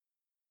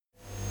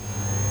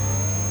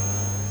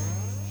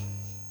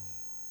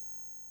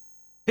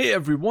Hey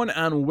everyone,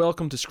 and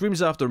welcome to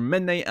Screams After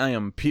Midnight. I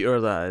am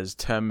Peter, that is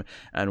Tim,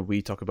 and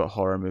we talk about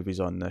horror movies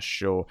on this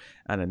show.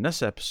 And in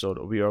this episode,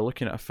 we are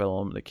looking at a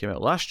film that came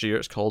out last year.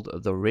 It's called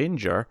The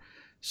Ranger.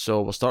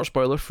 So we'll start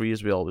spoiler free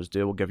as we always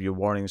do. We'll give you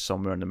warnings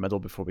somewhere in the middle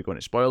before we go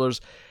into spoilers.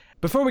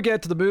 Before we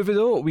get to the movie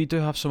though, we do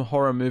have some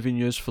horror movie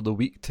news for the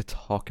week to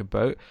talk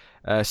about.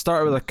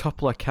 Started with a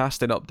couple of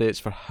casting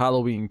updates for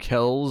Halloween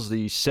Kills,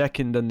 the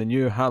second in the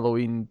new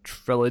Halloween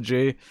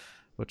trilogy,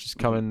 which is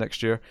coming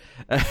next year.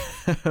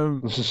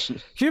 Can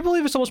you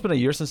believe it's almost been a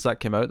year since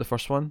that came out, the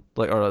first one?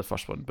 Or the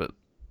first one, but,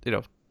 you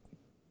know.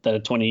 The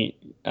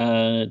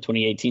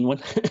 2018 one?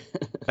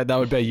 That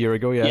would be a year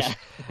ago, yes.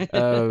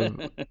 Yeah.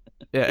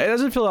 Yeah, it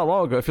doesn't feel that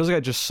long ago. It feels like I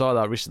just saw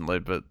that recently,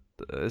 but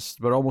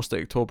we're almost at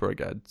October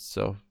again,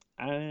 so.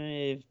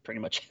 I've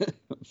pretty much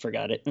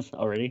forgot it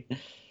already.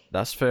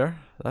 That's fair.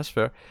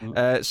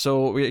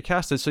 So we get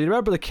casted. So you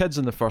remember the kids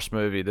in the first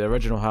movie, the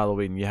original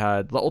Halloween? You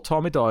had little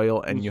Tommy Doyle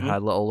and you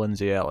had little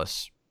Lindsay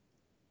Ellis.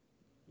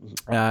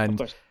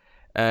 And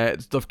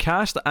they've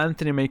cast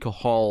Anthony Michael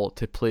Hall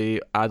to play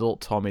adult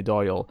Tommy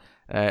Doyle.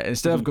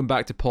 Instead of going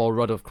back to Paul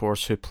Rudd, of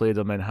course, who played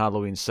him in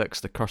Halloween 6,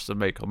 The Curse of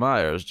Michael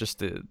Myers, just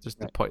to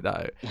point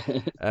that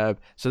out.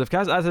 So they've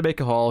cast Anthony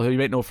Michael Hall, who you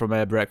might know from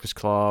Breakfast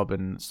Club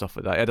and stuff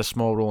like that. He had a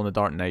small role in The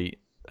Dark Knight.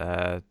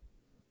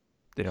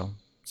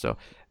 So.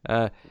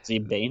 Is he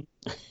Bane?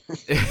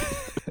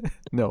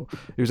 No,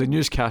 he was a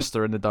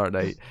newscaster in The Dark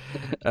Knight.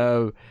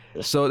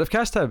 So they've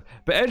cast him.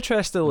 But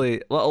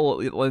interestingly, little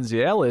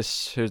Lindsay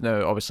Ellis, who's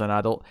now obviously an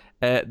adult,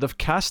 they've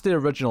cast the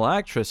original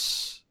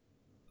actress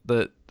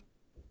that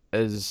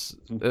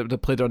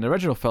played her in the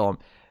original film,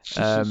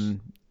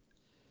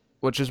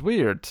 which is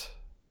weird.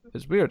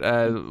 It's weird.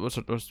 What's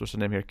her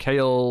name here?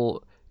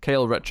 Kyle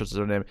Richards is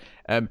her name.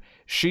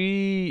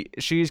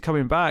 She's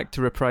coming back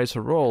to reprise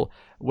her role,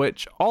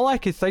 which all I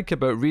could think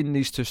about reading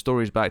these two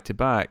stories back to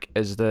back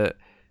is that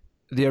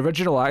the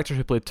original actor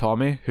who played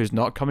Tommy, who's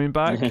not coming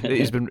back,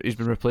 he's been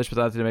replaced with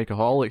Anthony Michael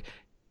Hall. Like,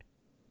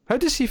 how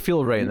does he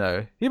feel right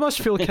now? He must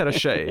feel kind of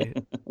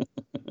shitty.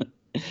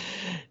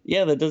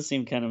 Yeah, that does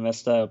seem kind of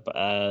messed up.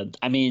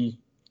 I mean,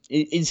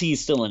 is he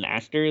still an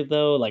actor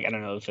though? Like, I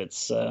don't know if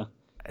it's.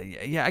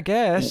 Yeah, I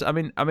guess. I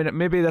mean,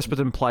 maybe this would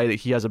imply that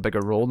he has a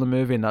bigger role in the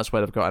movie, and that's why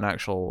they've got an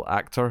actual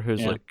actor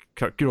who's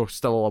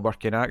still a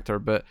working actor.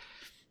 But,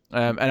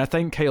 and I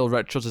think Kyle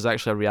Richards is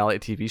actually a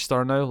reality TV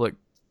star now. Like,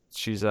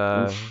 she's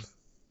I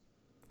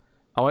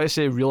want to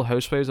say Real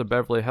Housewives of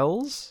Beverly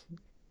Hills.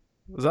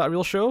 Is that a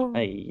real show?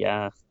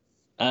 Yeah.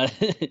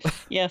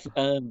 Yeah.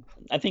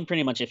 I think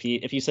pretty much if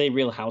you say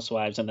Real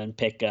Housewives and then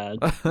pick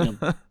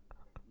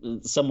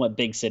somewhat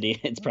big city,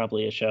 it's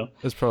probably a show.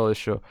 It's probably a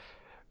show.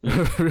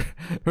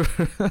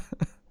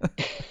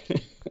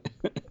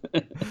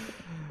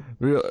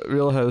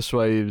 Real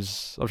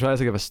Housewives. I'm trying to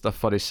think of a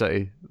funny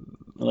city,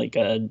 like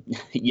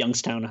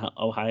Youngstown,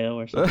 Ohio,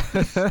 or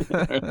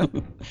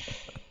something.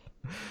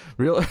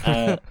 Real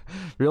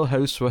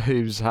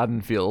Housewives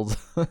Haddonfield.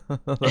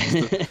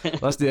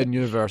 that's the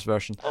in-universe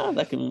version. I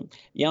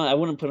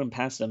wouldn't put them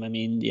past them. I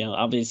mean,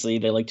 obviously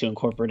they like to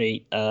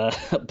incorporate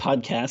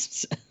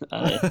podcasts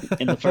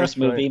in the first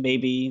movie. Right.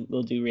 Maybe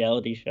they'll do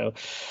reality show.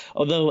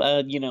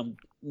 Although,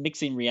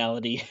 mixing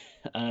reality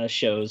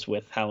shows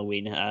with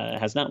Halloween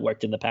has not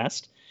worked in the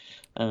past.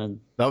 That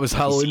was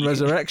Halloween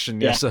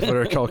Resurrection, yes, if I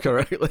recall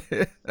correctly.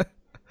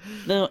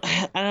 No,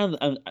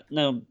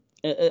 no.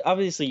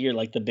 Obviously you're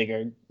like the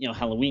bigger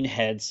Halloween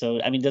head, so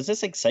I mean, does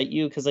this excite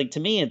you? Because like to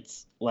me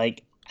it's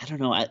like, I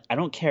don't know, I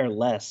don't care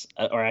less,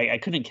 or I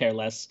couldn't care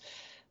less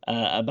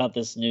about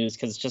this news,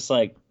 because it's just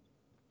like,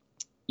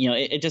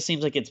 it just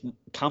seems like it's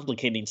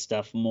complicating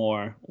stuff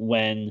more,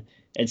 when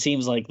it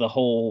seems like the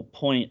whole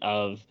point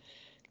of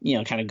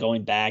kind of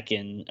going back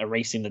and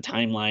erasing the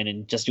timeline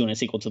and just doing a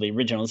sequel to the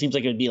original, it seems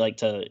like it would be like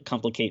to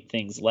complicate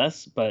things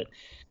less. But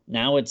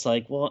now it's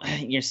like, well,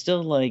 you're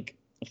still like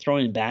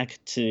throwing back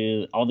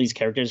to all these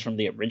characters from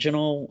the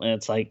original, and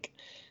it's like,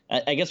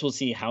 I guess we'll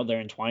see how they're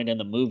entwined in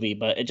the movie,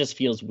 but it just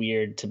feels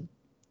weird to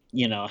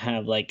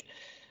have like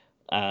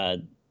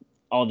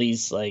all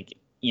these like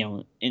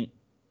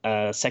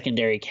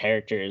secondary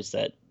characters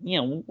that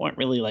weren't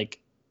really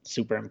like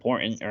super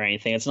important or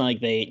anything. It's not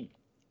like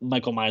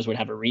Michael Myers would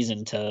have a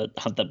reason to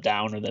hunt them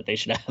down, or that they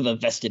should have a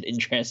vested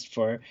interest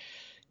for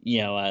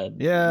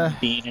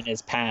being in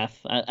his path.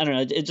 I don't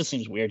know. It just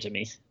seems weird to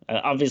me.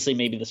 Obviously,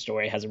 maybe the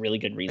story has a really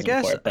good reason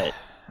for it, but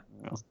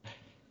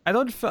I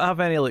don't have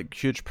any like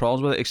huge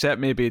problems with it, except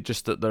maybe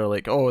just that they're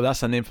like, oh,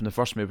 that's a name from the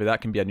first movie,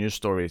 that can be a news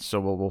story, so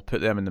we'll put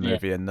them in the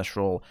movie in this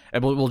role,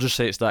 and we'll just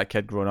say it's that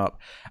kid growing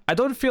up. I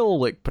don't feel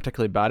like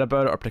particularly bad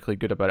about it or particularly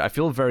good about it. I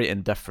feel very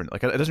indifferent.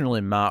 Like, it doesn't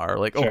really matter.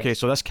 Like, sure. Okay,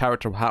 so this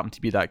character happened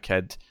to be that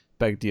kid,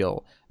 big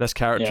deal. This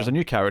character's a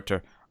new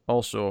character,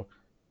 also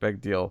big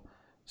deal.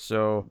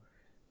 So,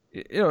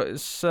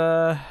 it's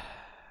I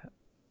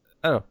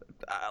don't know.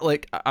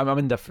 Like, I'm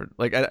indifferent.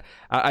 Like,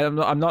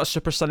 I'm not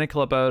super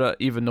cynical about it,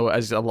 even though it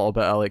is a little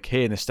bit of like,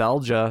 hey,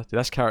 nostalgia.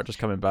 This character's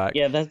coming back.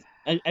 Yeah,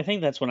 I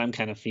think that's what I'm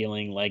kind of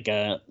feeling. Like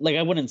I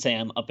wouldn't say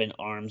I'm up in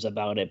arms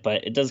about it,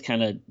 but it does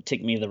kind of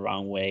tick me the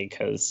wrong way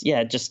because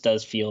yeah, it just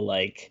does feel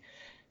like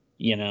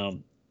you know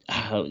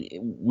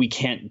we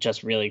can't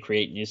just really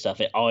create new stuff.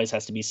 It always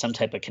has to be some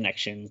type of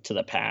connection to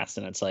the past,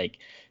 and it's like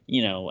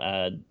you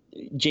know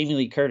Jamie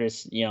Lee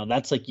Curtis.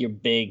 That's like your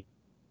big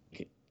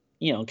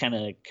kind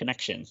of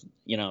connection.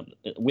 We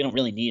don't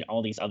really need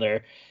all these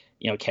other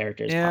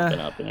characters popping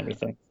up and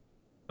everything.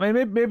 I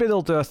mean, maybe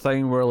they'll do a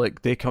thing where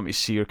like they come to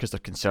see her because they're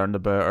concerned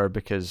about her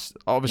because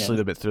obviously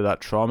they've been through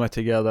that trauma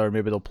together.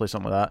 Maybe they'll play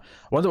something like that.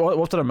 What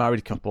if they're a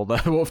married couple?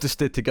 What if they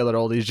stayed together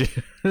all these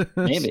years?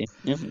 Maybe.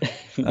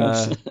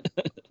 Yeah.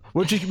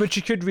 Which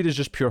you could read as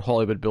just pure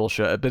Hollywood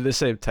bullshit, but at the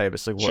same time,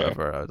 it's like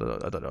whatever.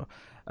 Sure. I don't know.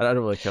 I don't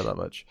really care that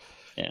much.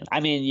 Yeah, I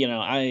mean,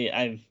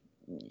 I've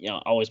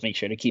always make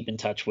sure to keep in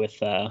touch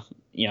with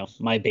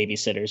my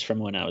babysitters from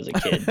when I was a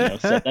kid.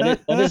 So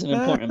that is an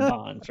important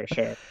bond for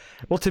sure.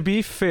 Well, to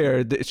be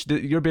fair,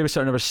 your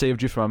babysitter never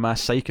saved you from a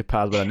mass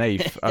psychopath with a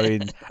knife. I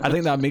mean, I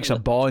think that makes a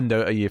bond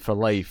out of you for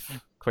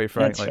life, quite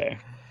frankly.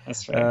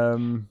 That's fair.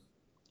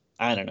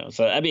 I don't know.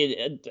 So, I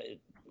mean,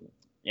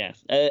 yeah,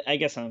 I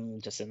guess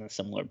I'm just in a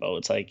similar boat.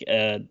 It's like,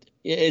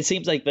 it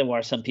seems like there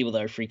are some people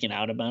that are freaking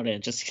out about it.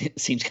 It just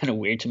seems kind of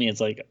weird to me.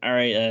 It's like, all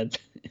right,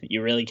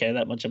 you really care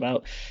that much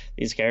about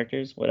these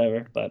characters?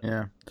 Whatever. But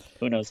yeah,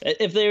 who knows?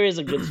 If there is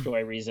a good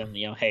story reason,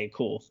 hey,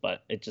 cool.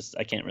 But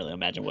I can't really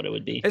imagine what it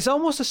would be. It's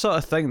almost the sort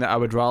of thing that I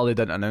would rather they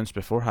didn't announce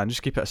beforehand.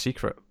 Just keep it a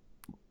secret.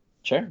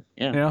 Sure.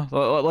 Yeah.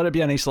 Let it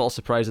be a nice little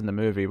surprise in the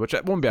movie, which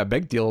it won't be a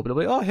big deal, but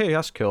it'll be, oh, hey,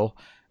 that's cool.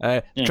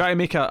 Try to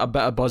make a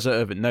bit of buzz out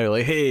of it now.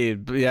 Like, hey,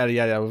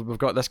 yeah, we've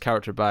got this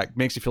character back.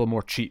 Makes you feel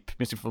more cheap.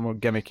 Makes you feel more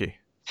gimmicky.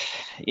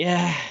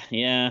 Yeah.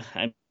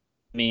 I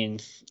mean,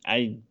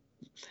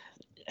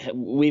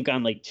 we've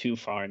gone like too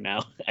far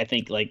now. I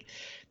think like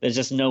there's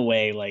just no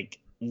way like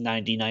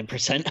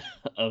 99%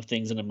 of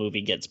things in a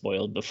movie get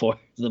spoiled before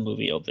the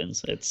movie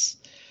opens. It's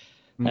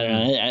I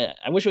don't know.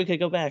 I wish we could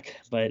go back,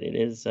 but it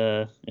is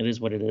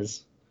what it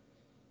is.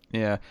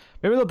 Yeah,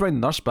 maybe they'll bring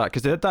the nurse back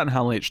because they did that in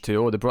Halloween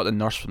H2O. They brought the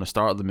nurse from the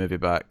start of the movie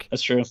back.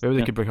 That's true. Maybe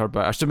they could bring her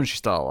back. Assuming she's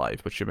still alive,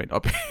 which she might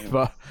not be.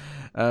 But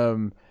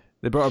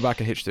they brought her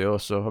back in H2O.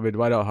 So I mean,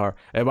 why not her?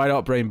 Why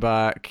not bring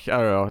back? I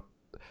don't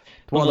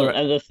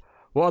know.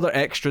 What other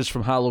extras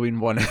from Halloween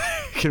 1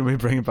 can we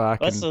bring back?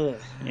 And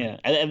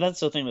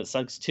that's the thing that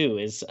sucks too.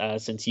 Is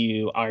since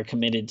you are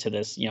committed to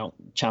this,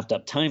 chopped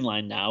up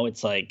timeline now,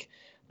 it's like.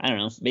 I don't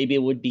know. Maybe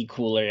it would be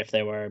cooler if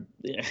there were.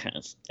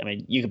 I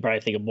mean, you could probably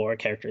think of more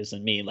characters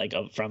than me, like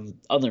from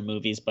other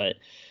movies. But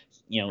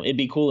it'd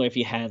be cooler if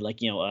you had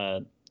like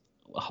a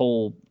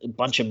whole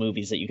bunch of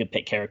movies that you could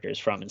pick characters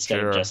from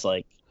instead of just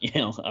like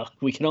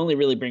we can only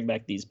really bring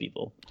back these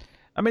people.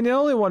 I mean, the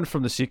only one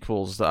from the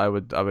sequels that I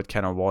would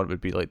kind of want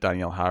would be like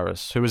Danielle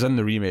Harris, who was in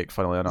the remake,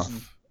 funnily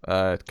enough,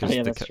 because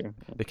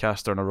they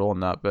cast her in a role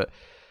in that. But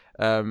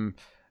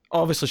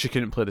obviously, she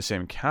couldn't play the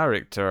same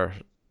character.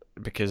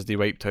 Because they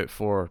wiped out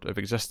 4 of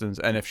existence,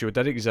 and if she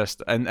did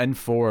exist in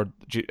 4,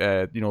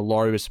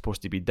 Laurie was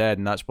supposed to be dead,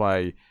 and that's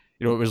why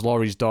it was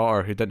Laurie's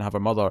daughter who didn't have a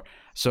mother.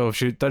 So if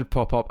she did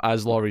pop up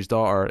as Laurie's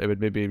daughter, it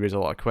would maybe raise a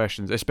lot of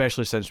questions,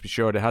 especially since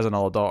she already has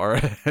another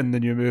daughter in the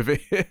new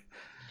movie.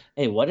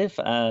 Hey, what if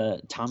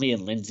Tommy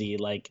and Lindsay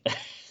like?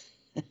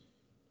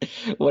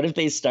 What if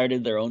they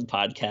started their own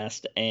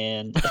podcast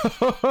and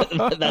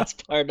that's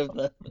part of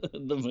the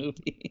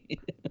movie?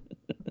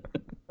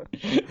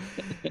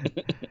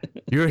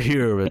 You're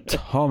here with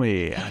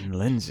Tommy and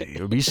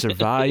Lindsay. We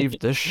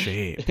survived the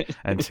shape.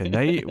 And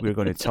tonight we're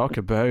going to talk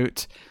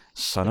about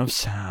Son of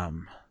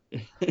Sam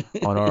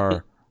on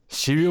our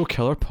serial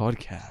killer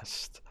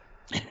podcast.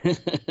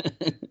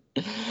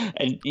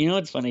 And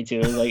what's funny too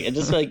is like it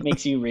just like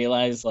makes you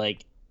realize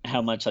like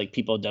how much like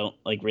people don't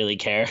like really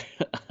care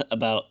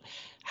about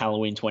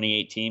Halloween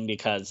 2018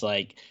 because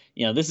like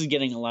this is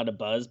getting a lot of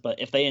buzz, but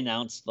if they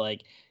announced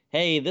like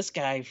hey, this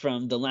guy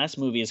from the last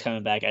movie is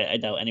coming back, I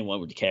doubt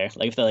anyone would care.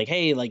 Like if they're like,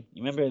 hey, like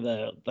you remember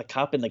the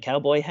cop in the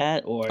cowboy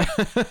hat, or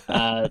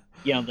the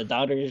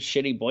daughter's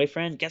shitty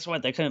boyfriend? Guess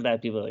what? They're coming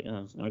back. People are like,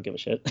 oh, I don't give a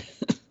shit.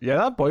 Yeah,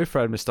 that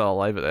boyfriend was still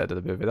alive at the end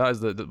of the movie. That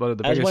is one of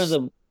the biggest. One of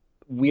the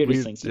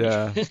weirdest things.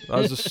 Yeah, that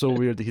was just so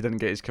weird that he didn't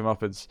get his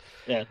comeuppance.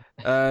 Yeah.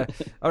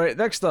 All right,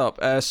 next up.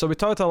 So we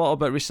talked a little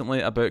bit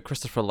recently about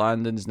Christopher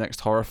Landon's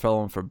next horror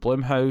film for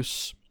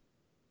Blumhouse.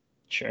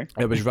 Sure.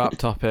 It was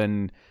wrapped up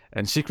in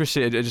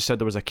secrecy. It just said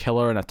there was a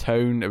killer in a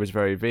town. It was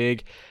very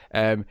vague.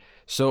 But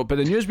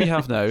the news we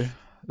have now,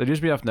 we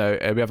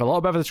have a little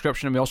bit of a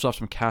description, and we also have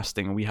some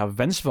casting. We have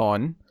Vince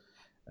Vaughn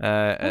in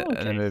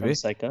the movie.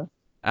 Psycho.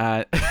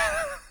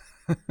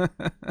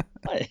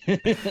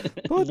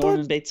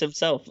 Norman Bates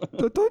himself.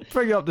 Don't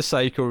bring up the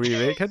Psycho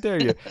remake. How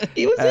dare you?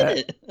 He was in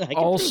it.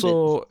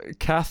 Also,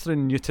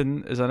 Catherine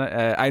Newton is in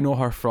it. I know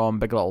her from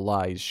Big Little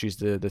Lies. She's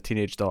the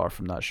teenage daughter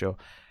from that show.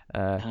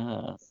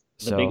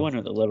 The big one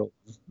or the little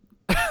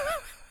one?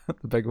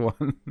 The big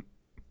one.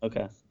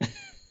 Okay.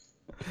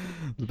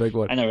 The big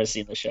one. I never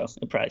seen the show.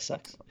 It probably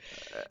sucks.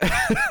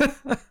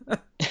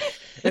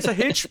 It's a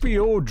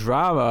HBO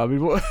drama. I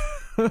mean, what?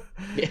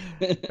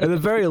 At the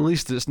very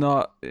least, it's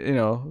not,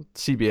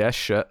 CBS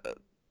shit.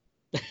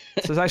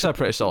 So it's actually a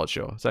pretty solid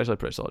show.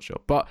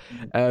 But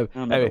I'll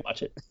never anyway,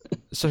 watch it.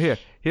 so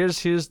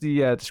here's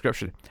the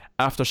description.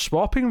 After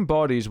swapping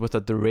bodies with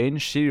a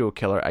deranged serial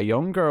killer, a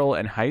young girl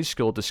in high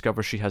school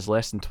discovers she has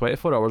less than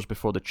 24 hours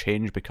before the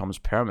change becomes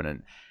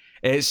permanent.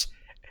 It's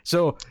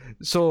so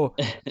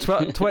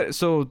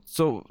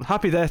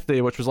Happy Death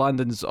Day, which was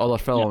Landon's other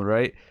film,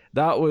 right?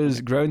 That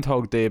was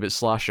Groundhog Day but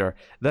slasher.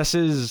 This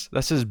is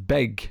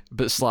Big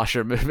but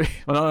slasher movie.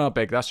 Well, no, not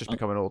Big. That's just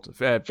becoming old.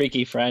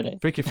 Freaky Friday.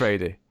 Freaky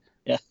Friday.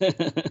 Yeah.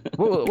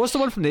 What's the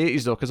one from the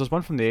 80s though? Because there's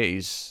one from the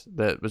 80s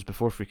that was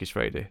before Freaky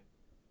Friday.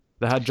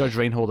 That had Judge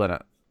Reinhold in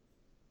it.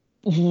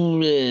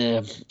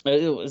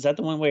 Is that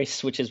the one where he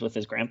switches with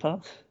his grandpa?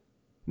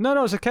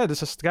 No, it's a kid.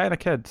 It's a guy and a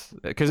kid.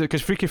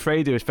 Because Freaky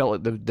Friday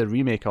felt like the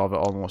remake of it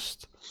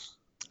almost.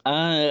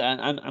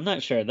 I'm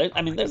not sure.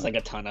 There's like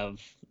a ton of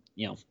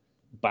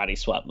body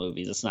swap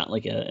movies. It's not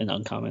like an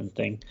uncommon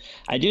thing.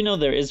 I do know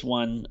there is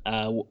one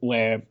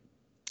where,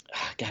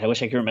 God, I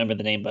wish I could remember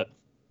the name, but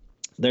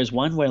there's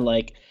one where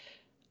like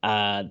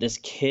this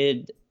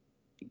kid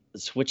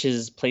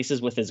switches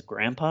places with his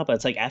grandpa, but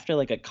it's like after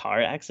like a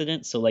car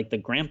accident. So like the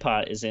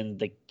grandpa is in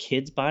the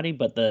kid's body,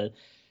 but the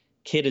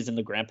kid is in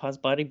the grandpa's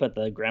body, but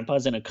the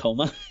grandpa's in a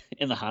coma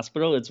in the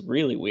hospital. It's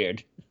really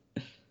weird.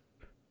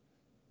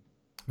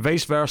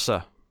 Vice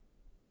Versa.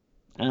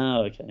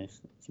 Oh, okay.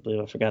 I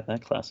believe I forgot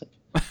that classic.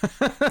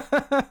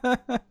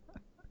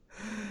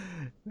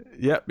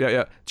 Yep.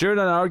 During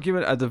an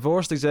argument, a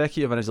divorced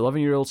executive and his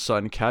 11-year-old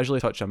son casually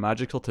touch a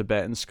magical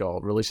Tibetan skull,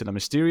 releasing a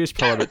mysterious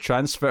power that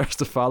transfers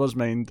the father's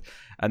mind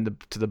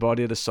to the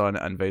body of the son,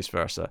 and vice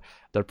versa.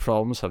 Their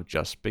problems have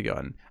just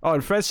begun. Oh,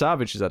 and Fred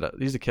Savage is in it.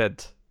 He's the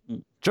kid.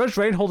 Judge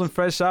Reinhold and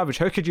Fred Savage.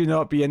 How could you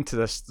not be into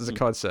this as a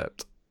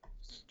concept?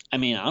 I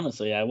mean,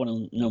 honestly, I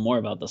want to know more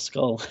about the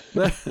skull.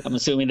 I'm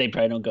assuming they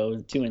probably don't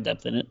go too in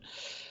depth in it.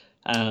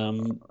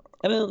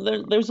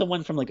 There's a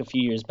one from like a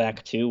few years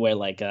back too, where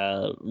like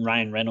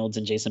Ryan Reynolds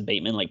and Jason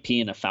Bateman like pee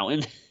in a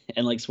fountain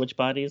and like switch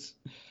bodies.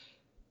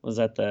 Was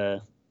that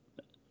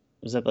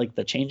like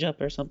the Change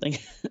Up or something?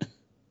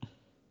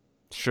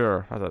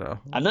 Sure, I don't know.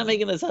 I'm not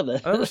making this up.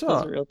 I never saw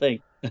That's a real thing.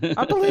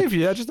 I believe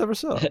you. I just never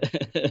saw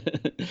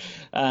it.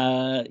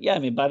 Yeah, I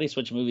mean, body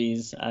switch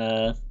movies.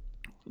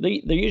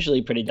 They're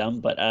usually pretty dumb,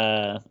 but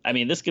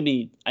this could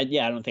be. I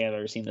don't think I've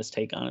ever seen this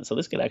take on it, so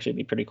this could actually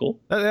be pretty cool.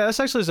 This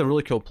actually is a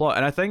really cool plot,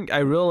 and I think I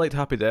really liked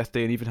Happy Death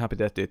Day and even Happy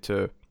Death Day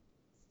 2,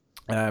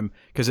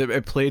 because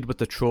it played with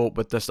the trope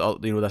with this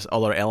this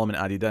other element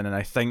added in, and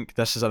I think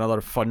this is another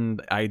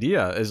fun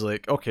idea. Is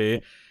like,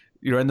 okay,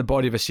 you're in the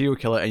body of a serial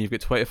killer and you've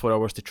got 24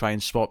 hours to try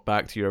and swap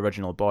back to your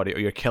original body,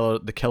 or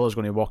the killer's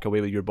going to walk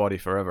away with your body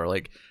forever.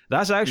 Like,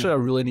 that's actually a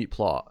really neat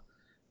plot.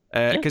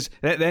 Because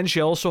then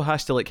she also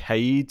has to like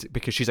hide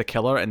because she's a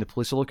killer and the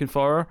police are looking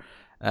for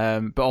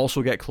her, but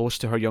also get close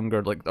to her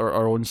younger, like her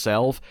own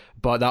self.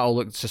 But that'll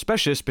look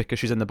suspicious because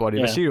she's in the body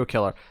of a serial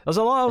killer. There's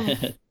a lot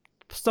of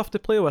stuff to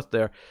play with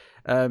there.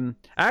 I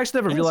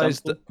actually never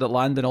realized that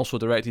Landon also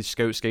directed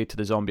Scout's Guide to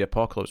the Zombie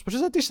Apocalypse, which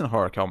is a decent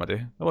horror comedy.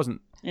 It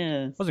wasn't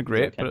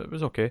great, okay, but it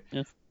was okay.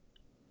 Yeah.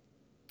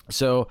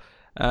 So,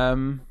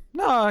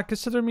 no,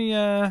 consider me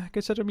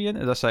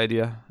into this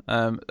idea.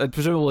 And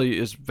presumably,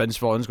 is Vince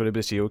Vaughn's going to be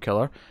the serial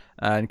killer,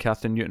 and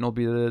Catherine Newton will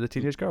be the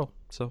teenage girl.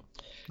 So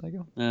there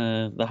you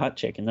go. The Hot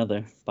Chick,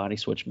 another body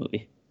switch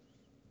movie.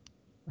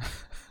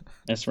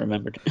 That's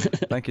remembered.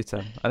 Thank you,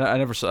 Tim. I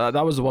never saw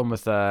that. Was the one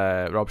with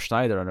Rob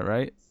Schneider in it,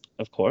 right?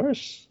 Of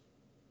course.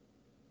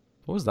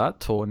 What was that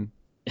tone?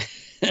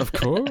 Of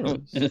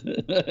course.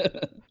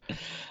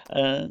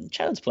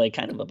 Child's Play,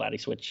 kind of a body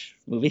switch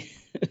movie.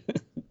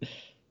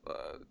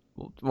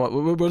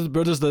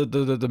 Where does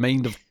the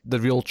mind of the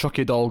real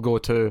Chucky doll go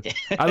to?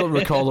 I don't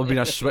recall there being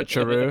a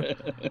switcheroo.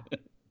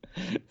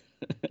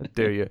 How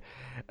dare you?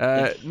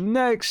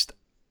 Next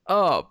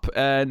up,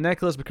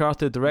 Nicholas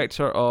McCarthy,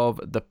 director of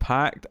The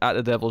Pact, At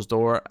the Devil's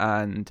Door,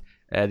 and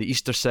the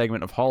Easter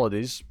segment of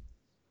Holidays.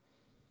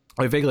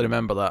 I vaguely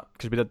remember that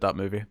because we did that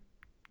movie.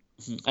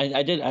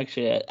 I did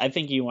actually. I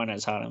think you weren't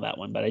as hot on that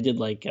one, but I did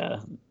like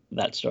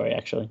that story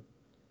actually.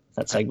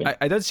 That segment.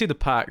 I did see The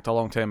Pact a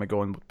long time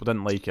ago and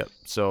didn't like it.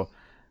 So,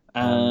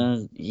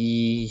 I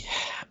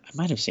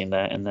might have seen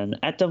that, and then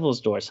At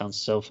Devil's Door sounds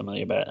so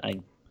familiar, but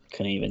I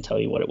couldn't even tell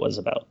you what it was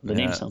about. The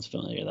name sounds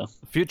familiar though.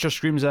 Future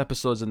Screams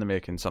episodes in the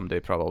making someday,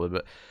 probably.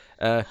 But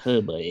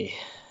oh boy.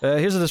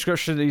 Here's a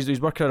description.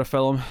 He's working on a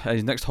film,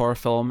 his next horror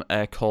film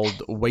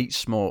called White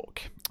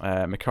Smoke.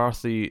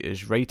 McCarthy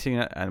is writing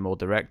it and will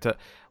direct it.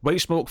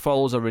 White Smoke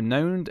follows a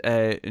renowned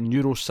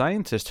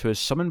neuroscientist who is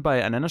summoned by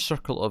an inner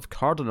circle of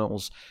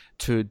cardinals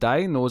to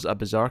diagnose a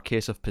bizarre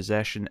case of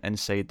possession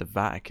inside the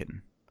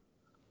Vatican.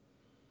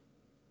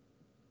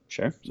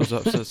 Sure.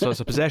 So it's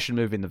a possession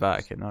movie in the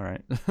Vatican. All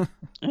right.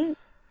 Yeah,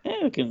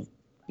 it can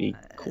be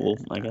cool,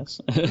 I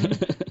guess.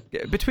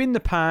 Between The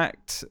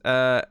Pact,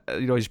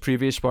 his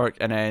previous work,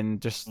 and then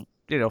just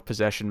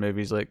possession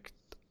movies, like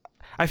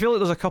I feel like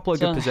there's a couple of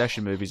good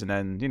possession movies, and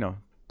then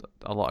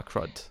a lot of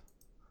crud.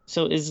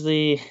 So is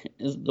the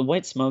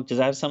white smoke, does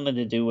that have something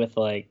to do with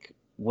like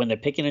when they're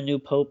picking a new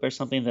pope or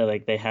something that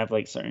like they have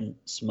like certain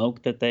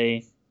smoke that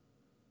they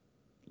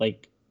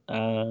like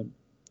uh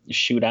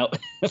shoot out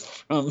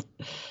from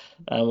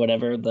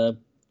whatever the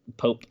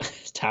pope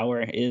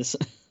tower is?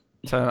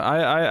 So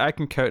I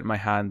can count in my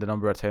hand the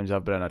number of times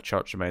I've been in a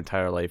church in my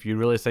entire life. You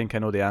really think I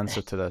know the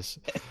answer to this?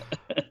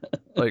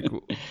 Like,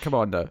 come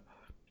on now.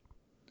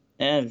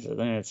 Yeah,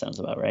 that sounds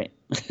about right.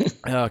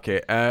 Okay.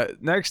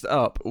 Next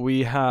up,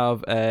 we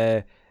have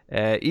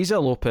Isa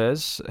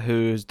Lopez,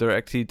 who's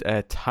directed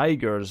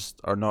Tigers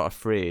Are Not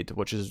Afraid,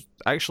 which is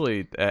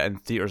actually in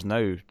theaters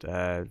now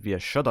via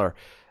Shudder.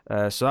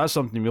 So that's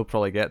something we'll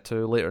probably get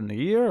to later in the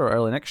year or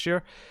early next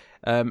year.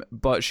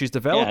 But she's Yeah,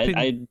 developing.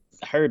 I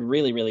heard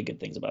really, really good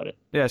things about it.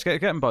 Yeah, it's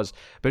getting buzz.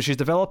 But she's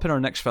developing her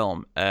next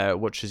film,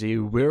 which is a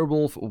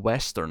werewolf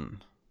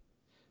western.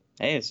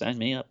 Hey, sign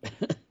me up.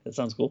 That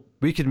sounds cool.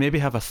 We could maybe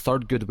have a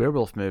third good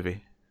werewolf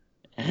movie.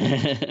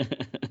 Isn't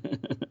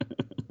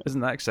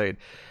that exciting?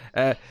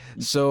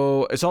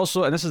 So it's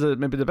also, and this is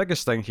maybe the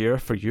biggest thing here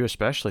for you,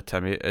 especially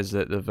Timmy, is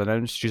that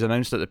she's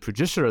announced that the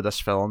producer of this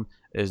film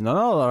is none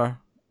other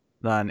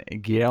than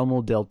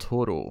Guillermo del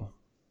Toro.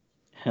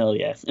 Hell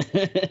yeah.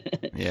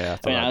 Yeah,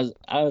 I mean,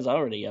 I was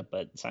already up,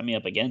 but sign me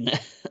up again.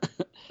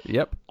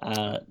 Yep.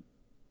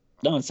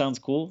 No, it sounds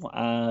cool.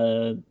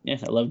 Yeah,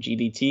 I love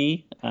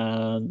GDT.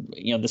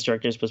 This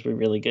director is supposed to be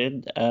really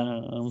good.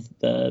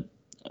 The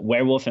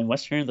werewolf and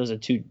western, those are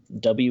two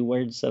W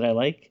words that I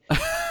like.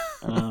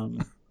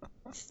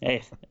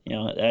 Hey,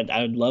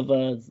 I would love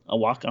a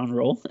walk-on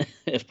role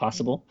if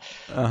possible.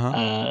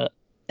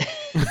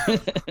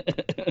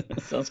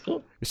 Sounds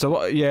cool.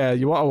 So yeah,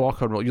 you want a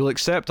walk on roll? You'll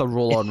accept a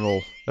roll on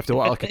roll if they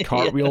want like a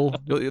cartwheel.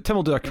 Tim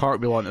will do a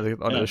cartwheel onto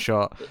the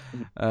shot.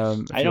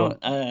 I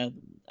don't.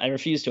 I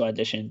refuse to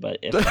audition, but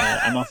if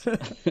I'm off,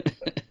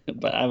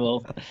 but I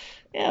will.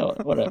 Yeah,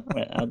 whatever.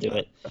 I'll do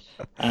it.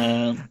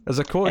 There's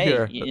a quote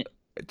here.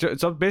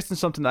 It's based on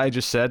something that I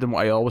just said and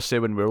what I always say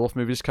when werewolf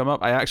movies come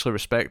up. I actually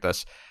respect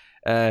this.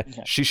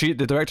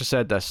 The director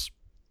said this.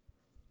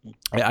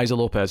 Isa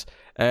Lopez.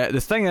 The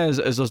thing is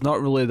there's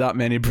not really that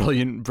many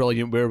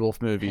brilliant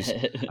werewolf movies.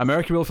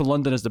 American Werewolf in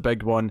London is the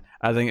big one.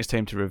 I think it's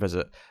time to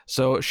revisit.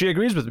 So she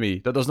agrees with me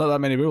that there's not that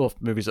many werewolf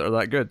movies that are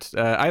that good.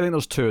 I think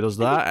there's two. There's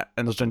that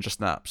and there's Ginger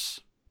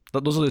Snaps.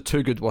 Those are the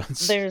two good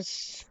ones.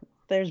 There's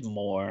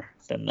more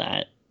than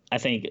that. I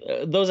think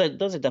those are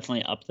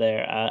definitely up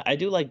there. I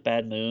do like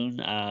Bad Moon,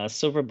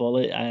 Silver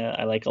Bullet.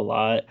 I like a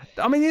lot.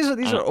 I mean,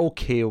 these are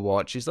okay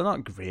watches. They're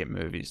not great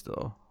movies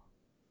though.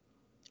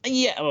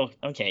 Yeah. Well,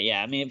 okay.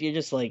 Yeah. I mean, if you're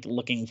just like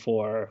looking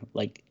for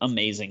like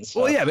amazing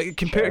stuff. Well, yeah, but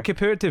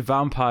compared to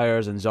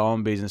vampires and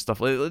zombies and stuff,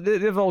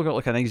 they've all got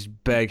like a nice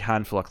big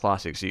handful of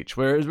classics each.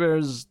 Whereas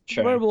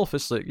Werewolf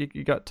is like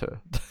you got two,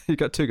 you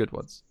got two good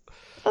ones.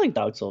 I like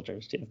Dog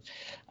Soldiers too.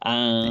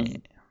 I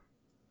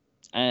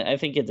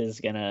think it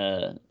is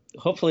gonna.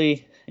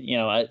 Hopefully,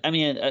 I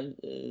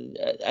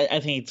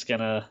think it's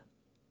gonna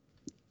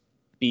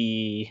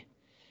be.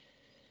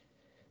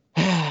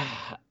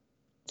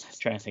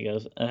 Trying to think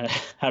of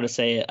how to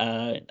say it.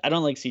 I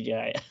don't like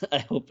CGI. I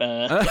hope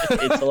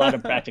it's a lot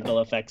of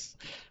practical effects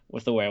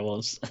with the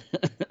werewolves.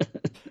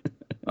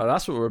 Oh,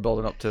 that's what we're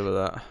building up to with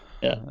that.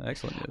 Yeah,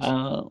 excellent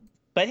news.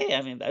 But hey,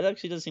 I mean, that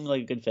actually does seem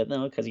like a good fit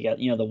though, because you got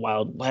the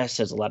Wild West.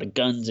 There's a lot of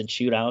guns and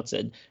shootouts,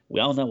 and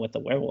we all know what the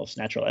werewolf's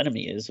natural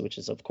enemy is, which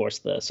is of course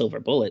the silver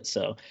bullet.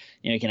 So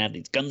you can have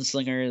these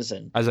gunslingers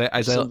and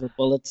silver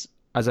bullets.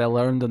 As I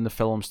learned in the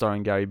film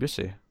starring Gary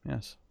Busey,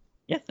 yes.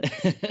 Yeah.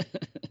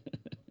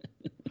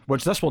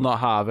 Which this will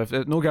not have. If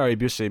no Gary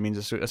Busey, means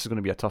this is going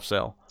to be a tough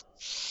sell.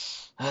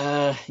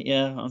 Yeah,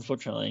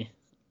 unfortunately,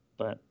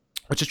 but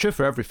which is true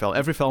for every film.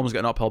 Every film's got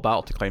an uphill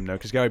battle to climb now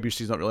because Gary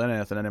Busey's not really in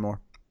anything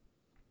anymore.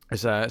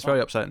 It's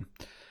very upsetting.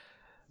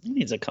 He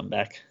needs a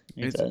comeback.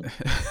 He needs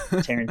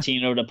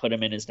Tarantino to put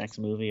him in his next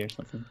movie or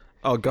something.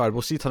 Oh God,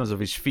 we'll see tons of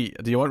his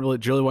feet. Do you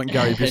really want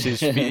Gary Busey's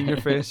feet in your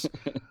face?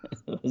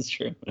 That's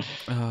true.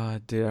 Oh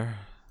dear.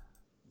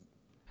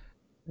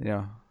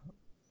 Yeah.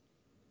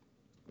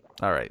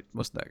 All right,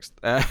 what's next?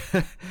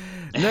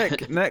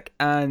 Nick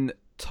and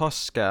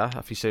Tosca,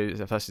 if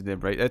that's his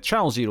name right.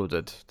 Channel Zero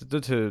did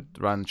who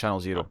ran Channel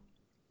Zero.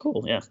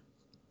 Cool,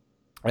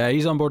 yeah.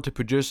 He's on board to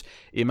produce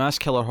a mass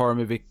killer horror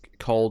movie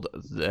called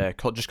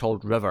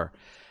River.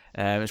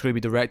 It's going to be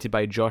directed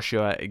by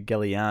Joshua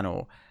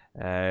Giuliano,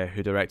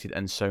 who directed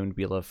In Sound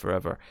We Live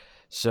Forever.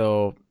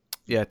 So,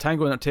 yeah,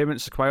 Tango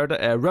Entertainment's acquired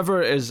it.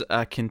 River is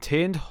a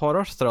contained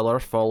horror thriller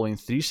following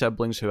three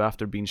siblings who,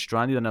 after being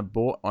stranded in a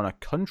boat on a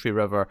country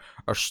river,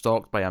 are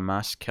stalked by a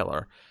mass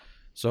killer.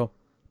 So,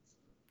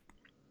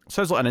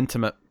 sounds like an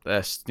intimate,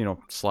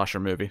 slasher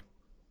movie.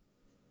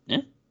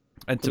 Yeah.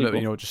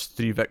 Intimate, cool. Just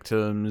three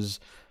victims,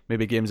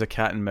 maybe games of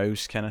cat and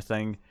mouse kind of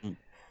thing.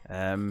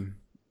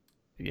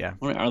 Yeah.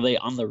 Are they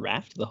on the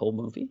raft the whole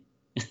movie?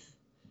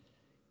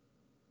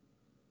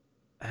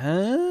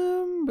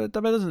 But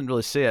that doesn't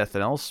really say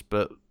anything else.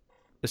 But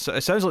it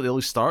sounds like they at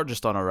least start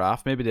just on a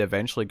raft. Maybe they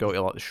eventually go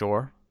to the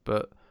shore.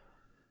 But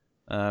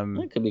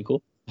that could be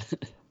cool.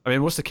 I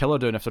mean, what's the killer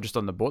doing if they're just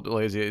on the boat?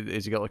 Like,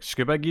 is he got like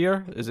scuba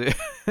gear? Is it?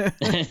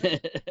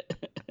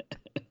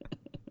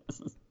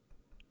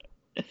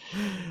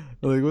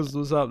 Like,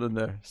 what's happening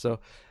there? So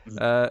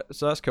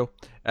that's cool.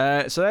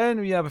 So then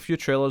we have a few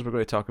trailers we're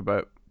going to talk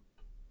about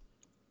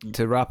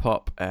to wrap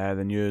up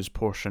the news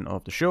portion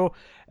of the show.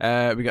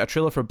 We got a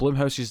trailer for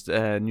Blumhouse's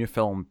new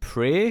film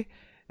Prey,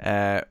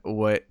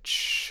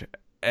 which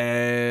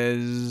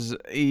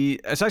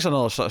it's actually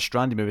another sort of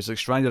stranded movie. It's like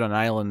stranded on an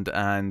island,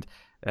 and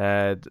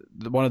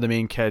one of the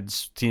main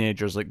kids,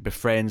 teenagers, like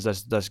befriends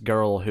this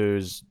girl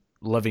who's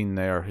living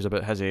there, who's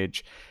about his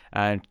age,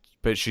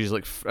 but she's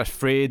like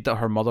afraid that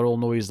her mother will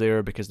know he's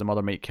there because the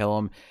mother might kill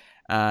him.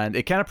 And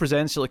it kind of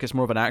presents it like it's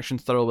more of an action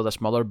thriller with this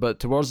mother, but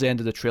towards the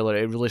end of the trailer,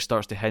 it really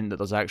starts to hint that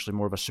there's actually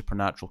more of a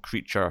supernatural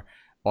creature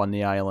on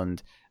the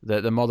island.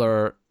 That the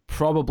mother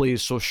probably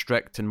is so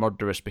strict and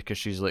murderous because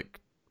she's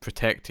like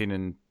protecting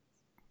and,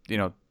 you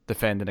know,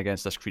 defending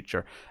against this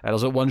creature.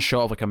 There's like one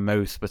shot of like a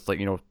mouth with like,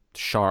 you know,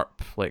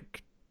 sharp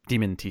like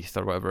demon teeth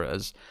or whatever it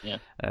is,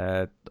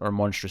 or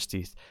monstrous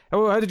teeth.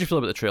 How did you feel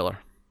about the trailer?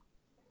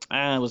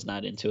 I was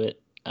not into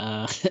it.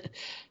 I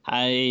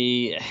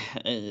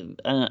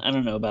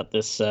don't know about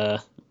this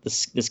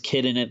this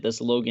kid in it,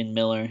 this Logan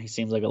Miller. He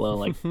seems like a little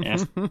like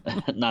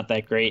not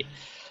that great.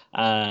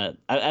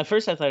 At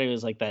first I thought he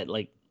was like that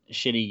like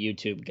shitty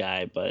YouTube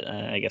guy, but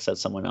I guess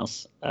that's someone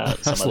else.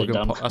 Some other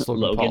dumb that's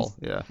Logan Paul.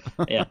 Yeah.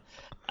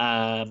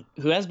 Yeah.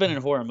 Who has been in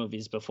horror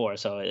movies before,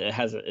 so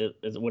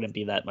it wouldn't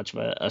be that much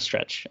of a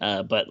stretch.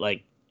 But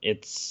like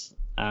it's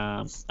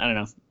I don't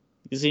know.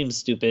 It seems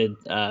stupid.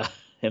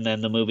 And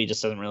then the movie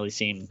just doesn't really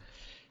seem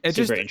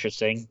super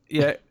interesting.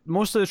 Yeah,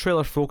 most of the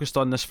trailer focused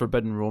on this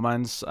forbidden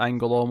romance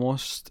angle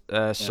almost.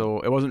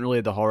 So it wasn't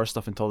really the horror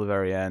stuff until the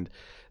very end.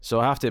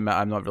 So I have to admit,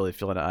 I'm not really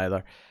feeling it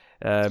either.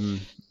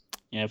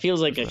 Yeah, it feels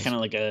like a kind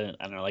of like a,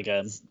 I don't know, like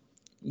a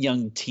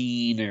young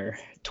teen or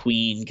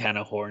tween kind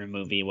of horror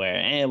movie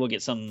where we'll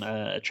get some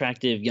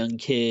attractive young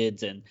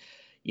kids, and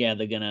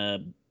they're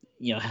gonna,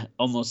 you know,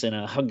 almost in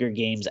a Hunger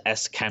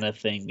Games-esque kind of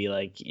thing, be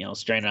like, you know,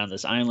 stranded on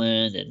this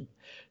island, and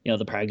you know,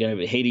 they're probably going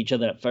to hate each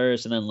other at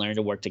first and then learn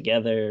to work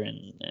together,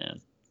 and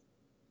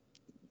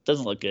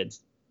doesn't look good.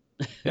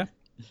 Yeah.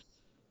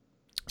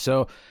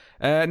 So,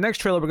 next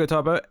trailer we're going to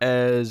talk about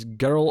is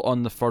Girl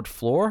on the Third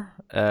Floor,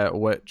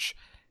 which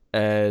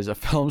is a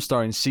film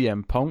starring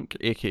CM Punk,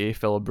 aka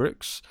Phillip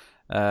Brooks,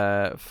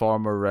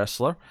 former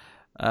wrestler.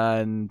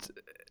 And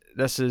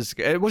this is,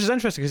 which is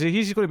interesting because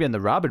he's going to be in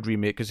the Rabid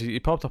remake, because he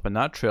popped up in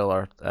that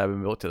trailer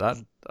when we looked at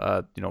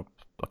that, you know,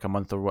 like a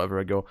month or whatever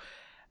ago.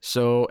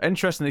 So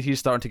interesting that he's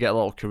starting to get a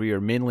little career,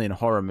 mainly in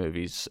horror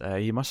movies.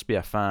 He must be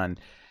a fan.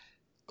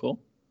 Cool.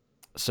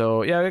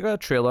 So yeah, we got a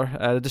trailer.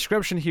 The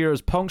description here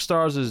is Punk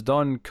stars as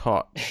Don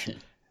Koch,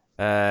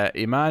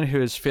 a man who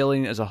is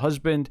failing as a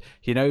husband.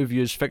 He now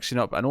views fixing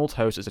up an old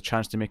house as a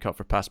chance to make up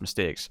for past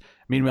mistakes.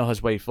 Meanwhile,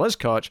 his wife Liz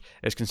Koch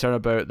is concerned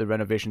about the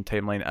renovation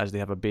timeline as they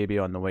have a baby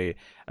on the way.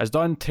 As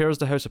Don tears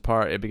the house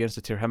apart, it begins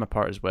to tear him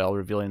apart as well,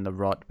 revealing the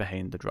rot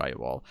behind the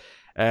drywall.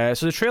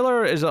 So the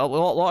trailer is a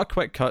lot of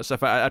quick cuts. I'd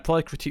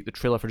probably critique the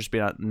trailer for just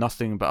being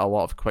nothing but a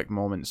lot of quick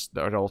moments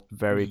that are all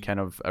very kind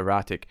of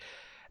erratic.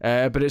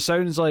 But it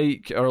sounds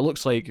like, or it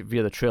looks like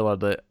via the trailer,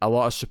 that a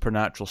lot of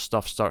supernatural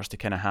stuff starts to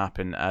kind of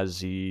happen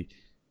as he,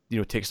 you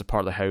know, takes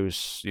apart the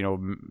house. You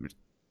know,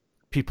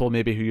 people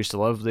maybe who used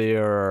to live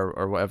there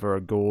or whatever,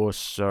 or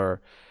ghosts,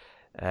 or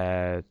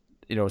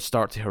you know,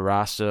 start to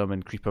harass him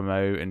and creep him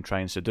out and try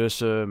and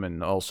seduce him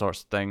and all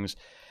sorts of things.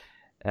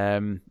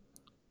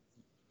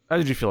 How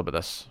did you feel about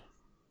this?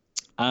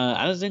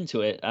 I was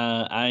into it.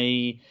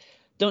 I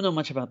don't know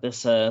much about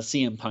this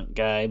CM Punk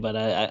guy, but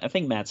I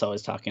think Matt's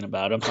always talking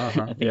about him.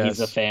 I think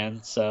he's a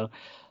fan. So,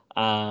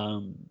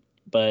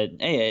 but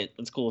hey,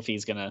 it's cool if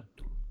he's gonna,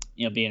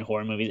 you know, be in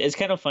horror movies. It's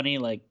kind of funny,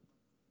 like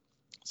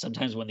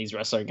sometimes when these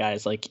wrestler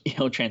guys like, you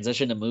know,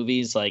 transition to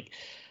movies, like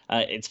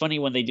it's funny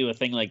when they do a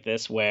thing like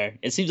this where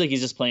it seems like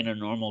he's just playing a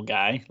normal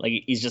guy,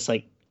 like he's just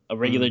like a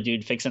regular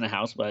dude fixing a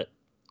house, but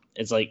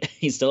it's like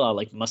he's still all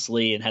like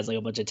muscly and has like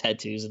a bunch of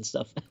tattoos and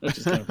stuff, which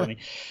is kind of funny.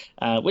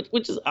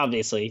 Which is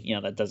obviously, you know,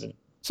 that doesn't.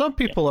 Some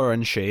people are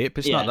in shape.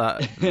 It's not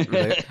that.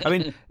 Really. I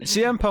mean,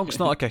 CM Punk's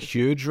not like a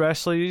huge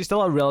wrestler. He's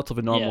still a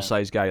relatively normal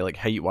sized guy, like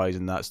height wise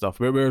and that stuff.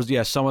 Whereas,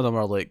 some of them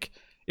are like,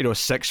 you know,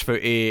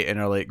 6'8" and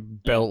are like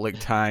built like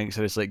tanks,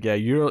 and it's like,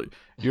 you're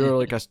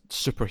like a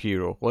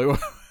superhero.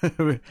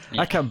 Like,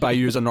 I can't buy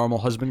you as a normal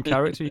husband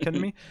character. Are you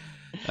kidding me?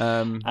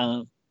 But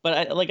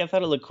I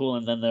thought it looked cool,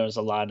 and then there was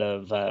a lot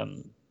of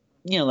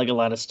you know, like a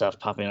lot of stuff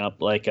popping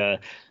up, like you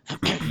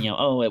know,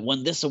 oh, it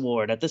won this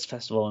award at this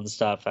festival and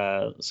stuff.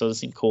 So it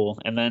seemed cool.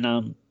 And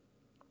then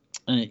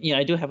yeah,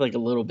 I do have like a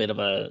little bit of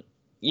a,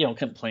 you know,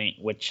 complaint,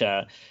 which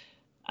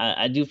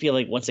I do feel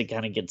like once it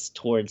kind of gets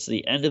towards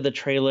the end of the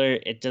trailer,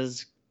 it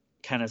does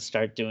kind of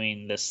start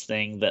doing this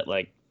thing that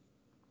like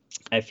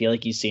I feel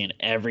like you see in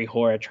every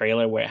horror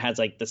trailer, where it has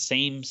like the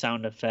same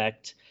sound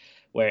effect,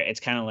 where it's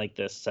kind of like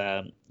this,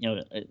 you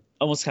know, it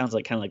almost sounds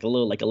like kind of like a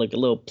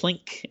little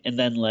plink, and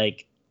then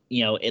like,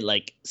 you know, it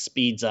like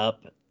speeds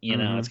up, you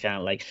know, it's kind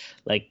of like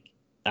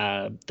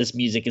this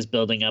music is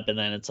building up and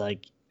then it's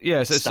like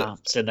Yeah,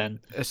 stops and then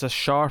it's a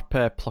sharp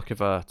pluck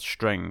of a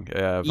string.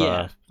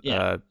 yeah.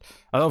 I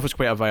don't know if it's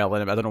quite a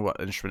violin. I don't know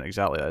what instrument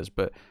exactly it is,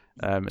 but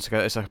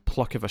it's a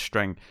pluck of a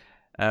string.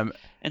 And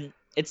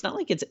it's not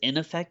like it's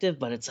ineffective,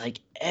 but it's like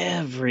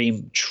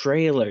every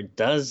trailer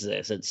does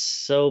this. It's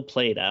so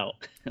played out.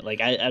 Like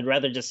I'd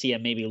rather just see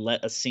it maybe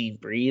let a scene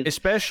breathe,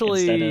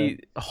 especially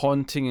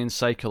haunting and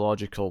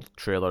psychological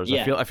trailers.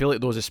 Yeah. I feel like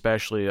those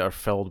especially are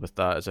filled with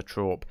that as a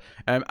trope.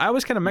 I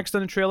was kind of mixed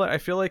on the trailer. I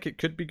feel like it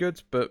could be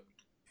good, but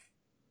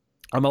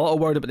I'm a little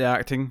worried about the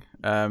acting.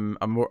 I'm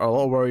a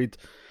little worried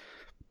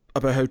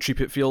about how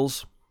cheap it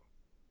feels.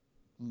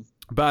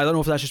 But I don't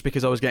know if that's just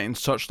because I was getting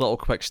such little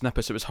quick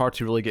snippets. It was hard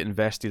to really get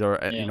invested or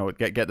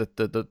get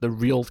the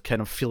real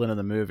kind of feeling of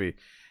the movie.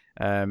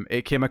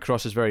 It came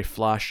across as very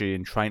flashy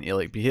and trying to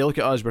like be, hey, look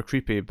at us, we're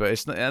creepy. But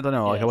it's I don't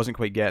know, like I wasn't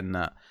quite getting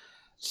that.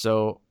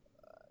 So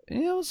yeah,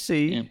 we'll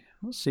see. Yeah.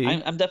 We'll see.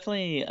 I'm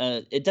definitely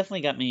it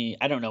definitely got me.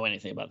 I don't know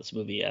anything about this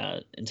movie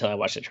until I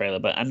watched the trailer,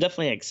 but I'm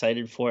definitely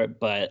excited for it.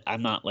 But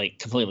I'm not like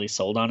completely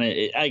sold on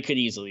it. I could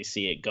easily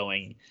see it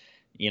going,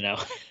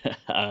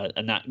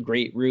 a not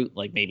great route,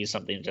 like maybe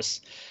something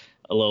just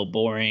a little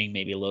boring,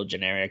 maybe a little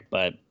generic.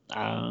 But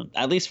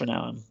at least for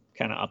now, I'm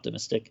kind of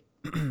optimistic.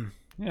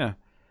 Yeah.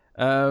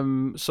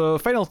 So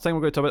final thing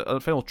we're going to talk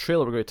about, final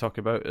trailer we're going to talk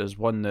about is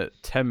one that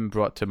Tim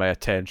brought to my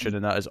attention,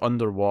 and that is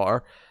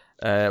Underwater.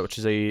 Which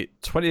is a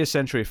 20th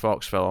Century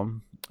Fox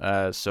film.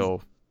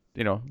 So,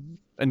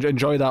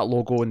 enjoy that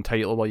logo and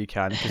title while you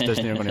can, because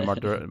Disney are going to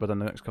murder it within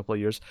the next couple of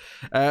years.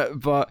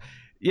 But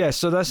yeah,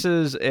 so this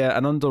is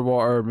an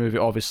underwater movie,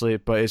 obviously,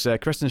 but it's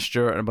Kristen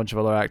Stewart and a bunch of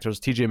other actors.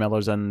 T.J.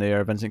 Miller's in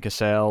there, Vincent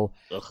Cassel,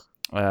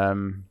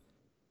 and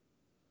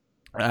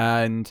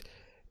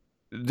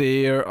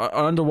they're an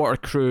underwater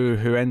crew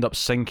who end up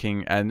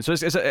sinking, and so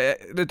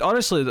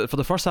honestly, for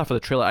the first half of the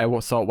trailer, I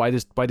thought, why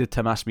did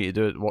Tim ask me to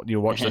do it?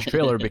 Watch this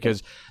trailer,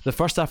 because the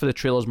first half of the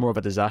trailer is more of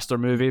a disaster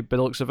movie by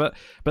the looks of it.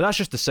 But that's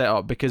just the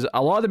setup, because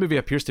a lot of the movie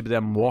appears to be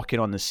them walking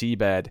on the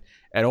seabed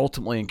and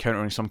ultimately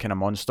encountering some kind of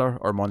monster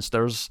or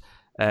monsters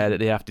that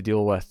they have to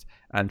deal with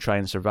and try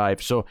and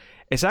survive. So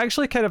it's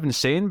actually kind of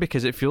insane,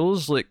 because it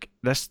feels like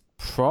this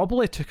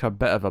probably took a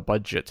bit of a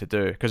budget to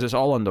do, because it's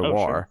all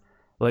underwater. Sure.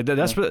 Like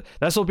this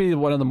will be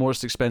one of the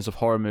most expensive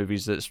horror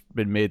movies that's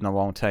been made in a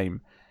long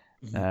time.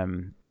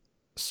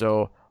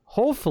 So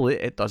hopefully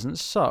it doesn't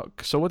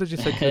suck. So what did you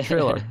think of the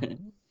trailer?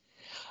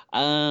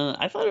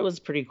 I thought it was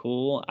pretty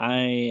cool.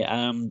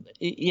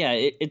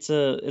 It's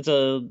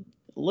a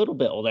little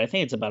bit old. I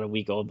think it's about a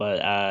week old,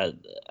 but I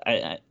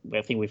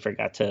think we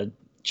forgot to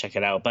check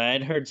it out. But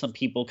I'd heard some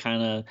people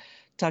kind of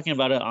talking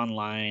about it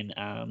online.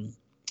 And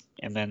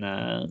then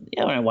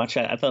when I watched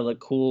it, I thought it looked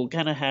cool.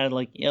 Kind of had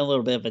like a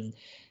little bit of an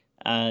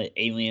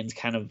aliens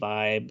kind of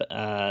vibe,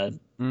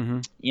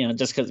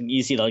 just because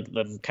you see like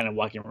them kind of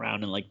walking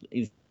around and like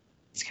these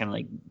kind of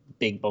like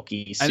big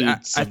bulky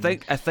suits. I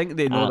think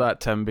they know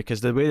that, Tim, because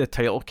the way the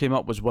title came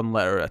up was one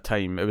letter at a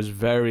time. It was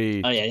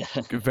very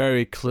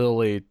very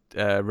clearly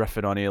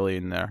riffing on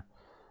Alien there.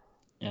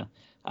 Yeah.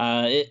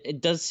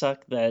 It does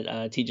suck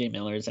that T.J.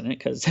 Miller is in it,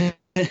 because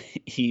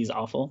he's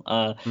awful.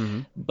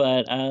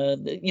 But other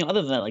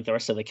than that, like the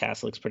rest of the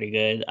cast looks pretty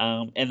good.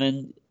 And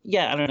then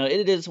I don't know.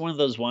 It is one of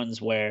those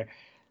ones where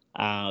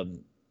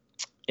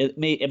it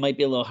might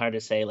be a little hard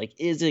to say, like,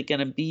 is it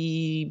gonna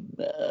be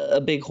a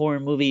big horror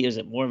movie? Is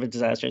it more of a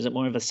disaster? Is it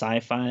more of a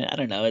sci-fi? I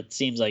don't know. It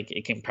seems like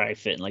it can probably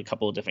fit in like a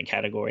couple of different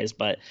categories,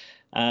 but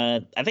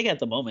I think at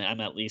the moment I'm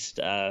at least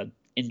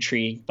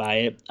intrigued by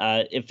it.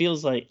 It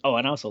feels like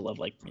and I also love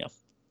like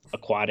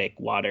aquatic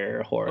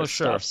water horror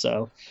stuff.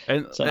 So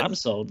I'm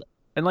sold.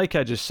 And like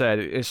I just said,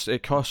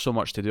 it costs so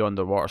much to do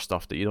underwater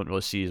stuff that you don't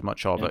really see as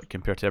much of it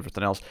compared to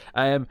everything else.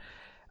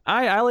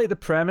 I like the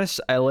premise.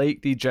 I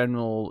like the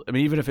general. I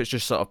mean, even if it's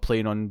just sort of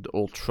playing on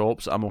old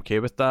tropes, I'm okay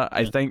with that.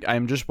 I think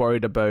I'm just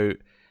worried about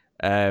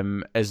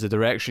is the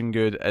direction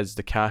good? Is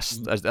the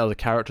cast, are the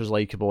characters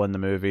likable in the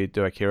movie?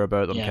 Do I care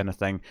about them? Kind of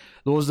thing.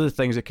 Those are the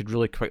things that could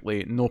really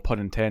quickly, no pun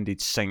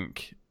intended,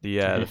 sink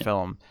the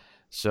film.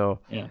 So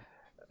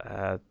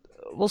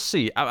we'll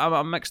see.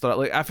 I'm mixed on it.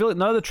 Like, I feel like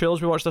none of the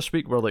trailers we watched this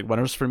week were like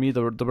winners for me.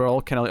 They were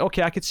all kind of like,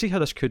 okay, I could see how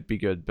this could be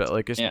good, but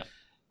like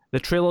the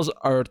trailers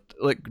are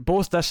like,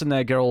 both this and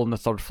the Girl on the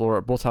Third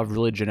Floor both have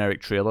really generic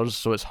trailers,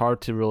 so it's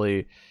hard to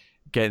really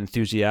get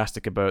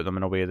enthusiastic about them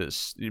in a way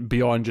that's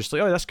beyond just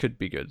like, oh, this could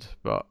be good.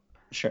 But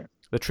sure,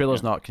 the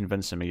trailer's not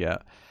convincing me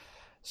yet.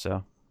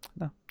 So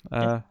no.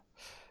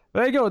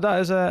 There you go.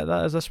 That is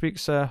this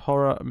week's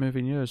horror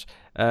movie news.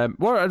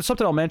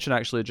 Something I'll mention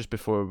actually just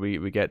before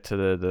we get to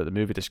the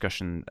movie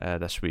discussion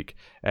this week,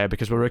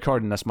 because we're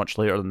recording this much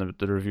later than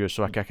the review,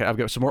 so I've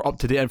got some more up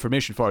to date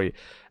information for you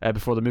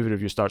before the movie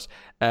review starts.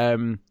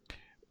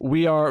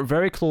 We are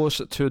very close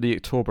to the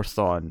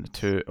Octoberthon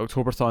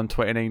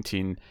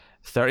 2019.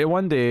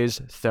 31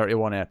 days,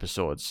 31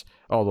 episodes.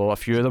 Although a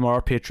few of them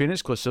are Patreon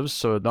exclusives,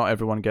 so not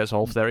everyone gets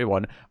all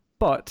 31.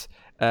 but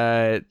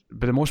the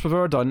most we've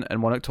ever done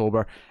in 1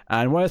 October.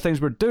 And one of the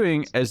things we're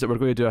doing is that we're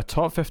going to do a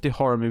top 50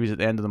 horror movies at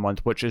the end of the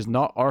month, which is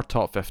not our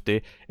top 50.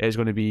 It is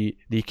going to be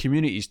the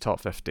community's top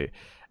 50.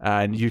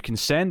 And you can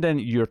send in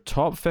your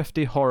top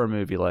 50 horror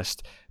movie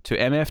list to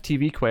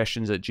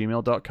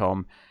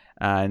mftvquestions@gmail.com.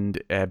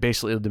 And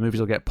basically, the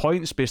movies will get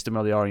points based on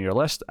where they are on your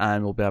list,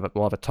 and we'll have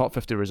a top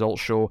 50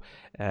 results show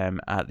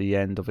at the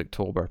end of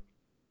October.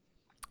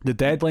 The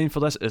deadline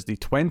for this is the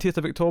 20th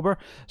of October,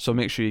 so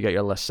make sure you get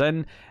your lists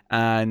in.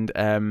 And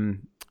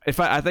if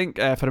I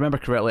remember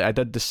correctly, I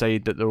did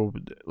decide that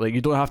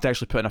you don't have to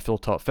actually put in a full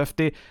top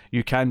 50.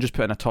 You can just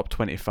put in a top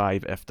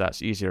 25 if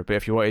that's easier. But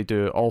if you want to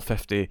do all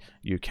 50,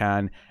 you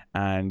can,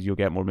 and you'll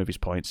get more movies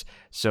points.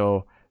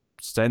 So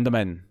send them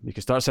in. You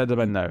can start sending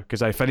them in now,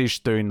 because I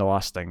finished doing the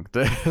last thing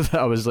that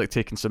I was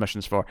taking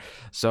submissions for.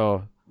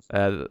 So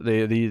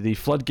the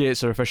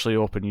floodgates are officially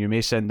open. You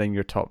may send in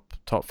your top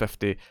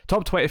 50,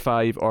 top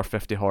 25 or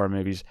 50 horror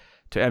movies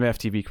to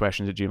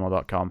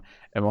mftvquestions@gmail.com,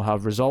 and we'll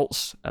have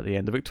results at the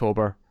end of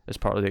October as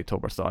part of the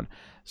Octoberthon.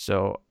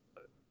 So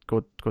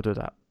go do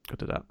that. Go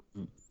do that.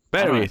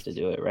 I don't have to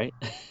do it, right?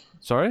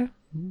 Sorry?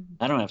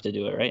 I don't have to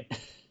do it, right?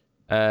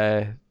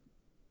 Yeah,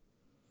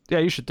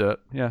 you should do it.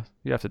 Yeah,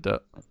 you have to do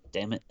it.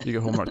 Damn it. You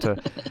get homework too.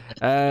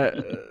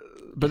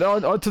 But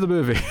on to the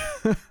movie.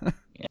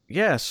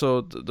 Yeah,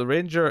 so The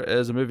Ranger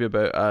is a movie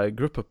about a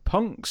group of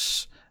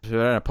punks who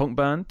are in a punk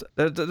band.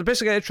 They're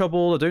basically in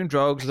trouble, they're doing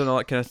drugs, and all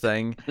that kind of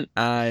thing.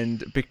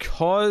 And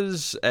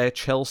because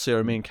Chelsea,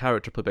 our main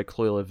character, played by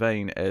Chloe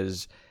Levine,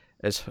 is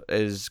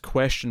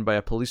questioned by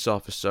a police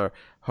officer,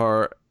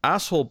 her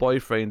asshole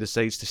boyfriend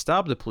decides to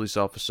stab the police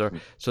officer.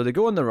 So they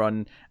go on the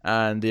run,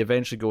 and they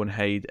eventually go and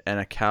hide in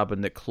a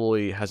cabin that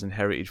Chloe has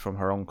inherited from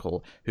her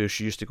uncle, who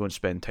she used to go and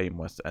spend time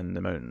with in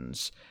the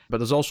mountains. But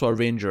there's also a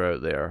ranger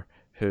out there,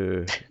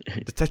 the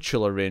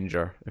titular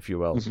ranger, if you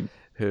will,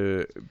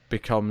 who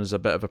becomes a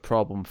bit of a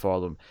problem for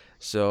them.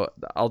 So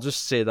I'll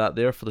just say that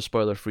there for the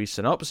spoiler-free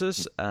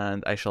synopsis,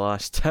 and I shall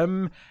ask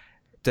Tim,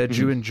 did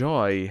you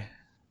enjoy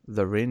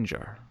The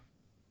Ranger?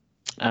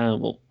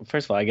 Well,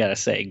 first of all, I gotta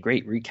say,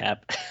 great recap.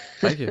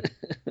 Thank you.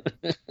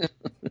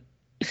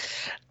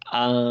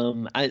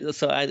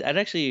 I'd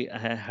actually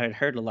had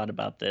heard a lot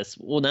about this.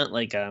 Well, not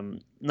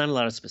not a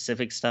lot of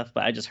specific stuff,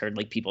 but I just heard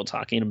people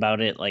talking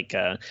about it.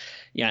 I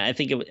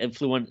think it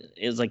flew on.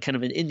 It was kind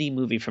of an indie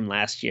movie from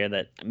last year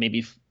that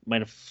maybe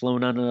might have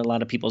flown on a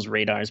lot of people's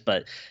radars,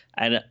 but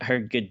I'd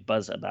heard good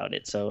buzz about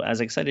it, so I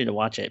was excited to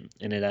watch it,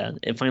 and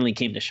it finally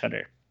came to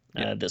Shudder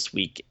this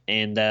week,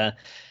 and I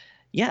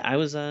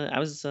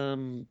was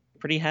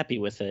pretty happy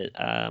with it.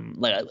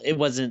 It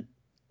wasn't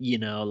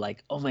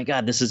oh my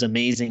god, this is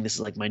amazing, this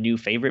is my new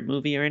favorite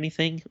movie or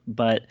anything,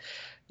 but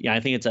I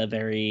think it's a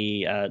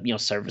very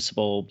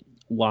serviceable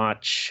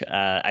watch.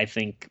 I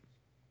think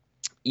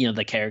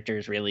the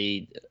characters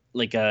really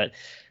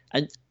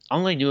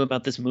all I knew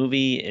about this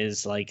movie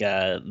is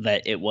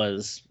that it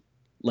was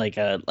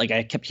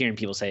I kept hearing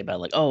people say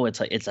about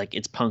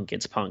it's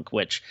punk,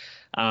 which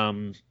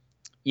I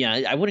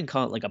wouldn't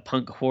call it a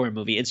punk horror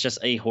movie. It's just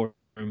a horror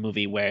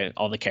movie where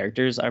all the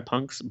characters are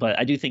punks, but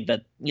I do think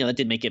that that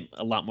did make it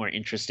a lot more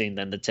interesting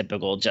than the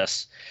typical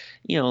just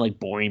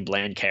boring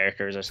bland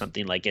characters or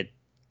something. It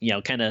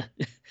kind of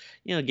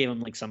gave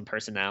them some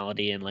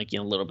personality and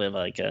a little bit of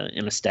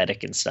an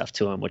aesthetic and stuff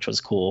to them, which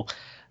was cool.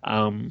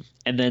 And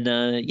then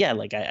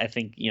I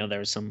think there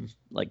was some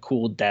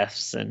cool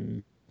deaths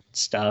and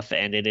stuff,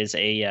 and it is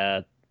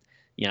I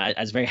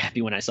was very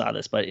happy when I saw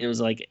this, but it was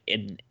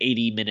an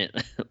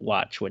 80-minute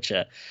watch, which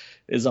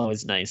is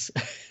always nice.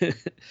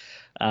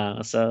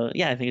 I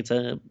think it's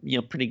a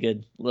pretty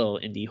good little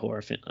indie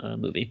horror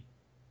movie.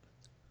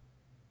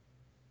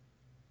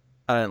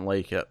 I didn't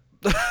like it.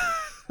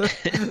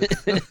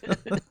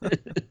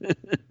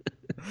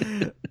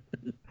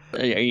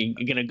 Are you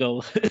gonna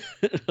go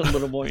a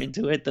little more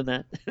into it than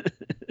that?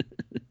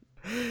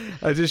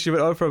 You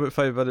went on for about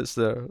 5 minutes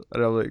there,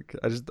 and I'm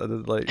I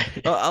didn't like.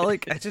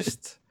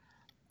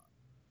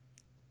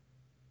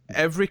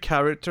 Every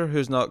character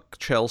who's not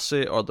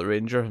Chelsea or the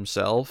Ranger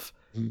himself,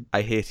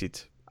 I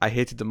hated. I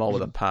hated them all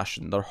with a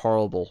passion. They're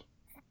horrible.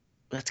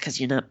 That's because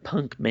you're not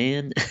punk,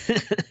 man.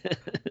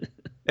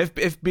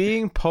 If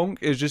being punk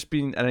is just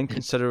being an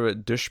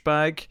inconsiderate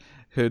douchebag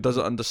who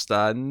doesn't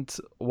understand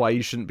why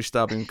you shouldn't be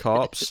stabbing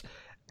cops,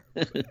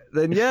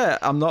 then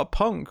I'm not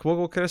punk.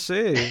 What can I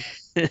say?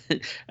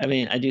 I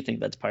mean, I do think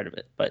that's part of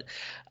it, but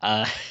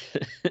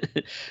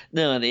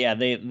no, they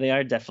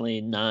are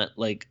definitely not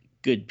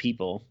good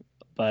people,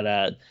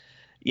 but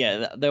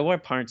there were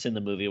parts in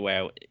the movie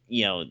where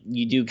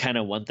you do kind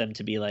of want them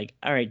to be all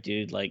right,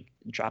 dude,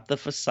 drop the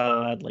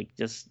facade,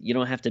 just you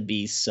don't have to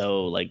be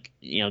so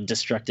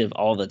destructive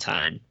all the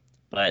time.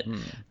 But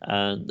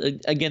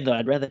again, though,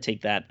 I'd rather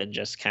take that than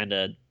just kind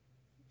of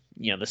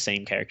the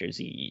same characters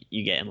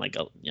you get in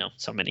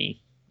so many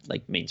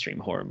mainstream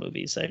horror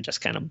movies. They're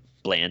just kind of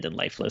bland and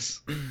lifeless.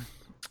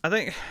 I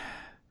think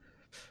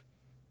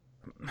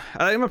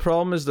my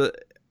problem is that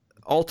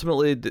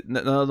ultimately,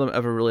 none of them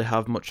ever really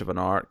have much of an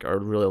arc or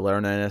really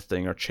learn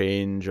anything or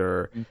change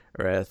or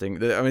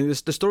anything. I mean,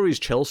 the story is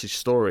Chelsea's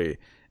story,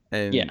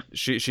 and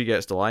she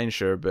gets the lion's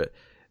share. But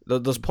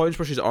there's points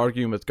where she's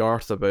arguing with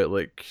Garth about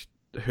like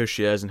who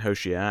she is and how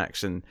she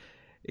acts, and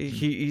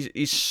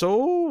he's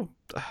so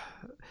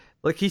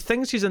like he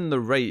thinks he's in the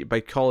right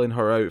by calling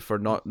her out for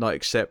not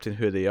accepting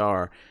who they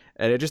are,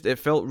 and it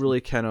felt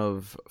really kind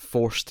of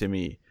forced to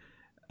me.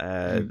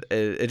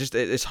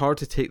 It's hard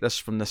to take this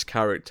from this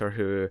character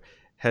who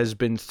has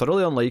been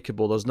thoroughly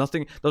unlikable. There's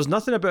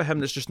nothing about him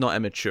that's just not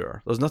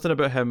immature. There's nothing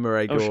about him where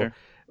I go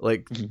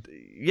like,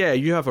 yeah,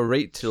 you have a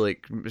right to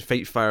like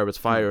fight fire with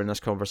fire in this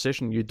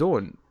conversation. You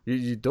don't.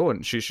 You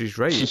don't. She's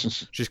right.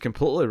 She's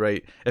completely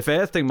right. If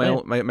anything,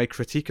 my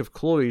critique of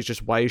Chloe is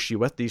just why is she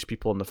with these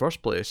people in the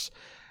first place?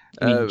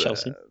 I mean,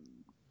 Chelsea.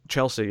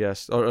 Chelsea,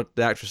 yes, or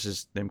the actress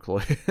is named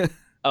Chloe.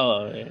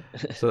 Oh, yeah.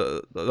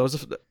 So that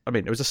was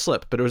it was a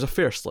slip, but it was a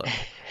fair slip.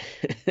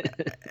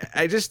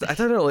 I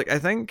don't know, like I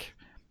think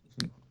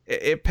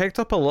it picked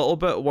up a little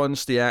bit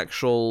once the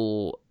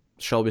actual,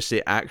 shall we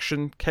say,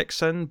 action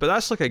kicks in, but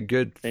that's like a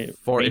good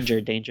 40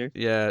 Ranger Danger.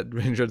 Yeah,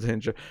 Ranger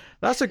Danger.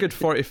 That's a good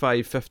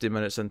 45-50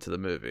 minutes into the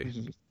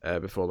movie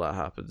before that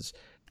happens.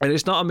 And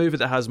it's not a movie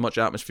that has much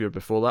atmosphere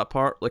before that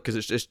part, like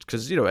because it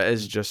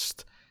is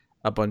just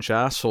a bunch of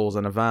assholes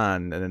in a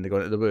van, and then they go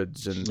into the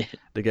woods and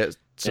they get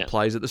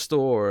supplies at the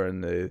store,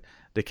 and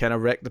they kind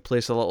of wreck the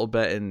place a little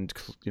bit, and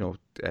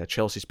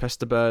Chelsea's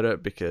pissed about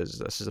it because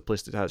this is a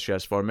place that she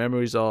has fond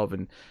memories of,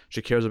 and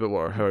she cares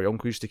about how her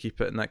uncle used to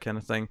keep it and that kind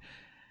of thing.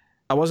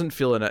 I wasn't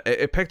feeling it.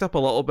 It picked up a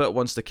little bit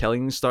once the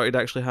killings started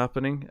actually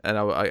happening, and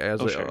I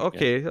was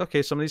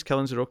okay, some of these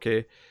killings are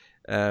okay.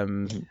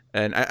 And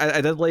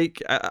I did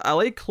like I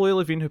like Chloe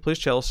Levine, who plays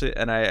Chelsea,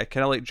 and I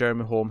kind of like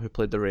Jeremy Holm, who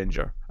played the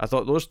Ranger. I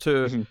thought those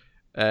two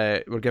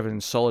were given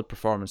solid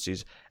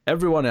performances.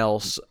 Everyone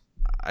else,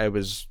 I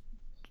was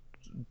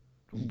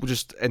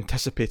just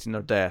anticipating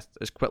their death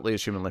as quickly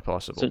as humanly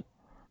possible. So,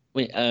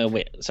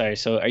 wait, sorry.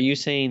 So are you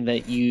saying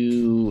that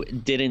you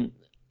didn't?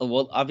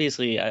 Well,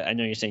 obviously, I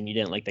know you're saying you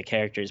didn't like the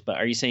characters, but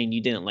are you saying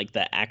you didn't like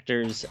the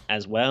actors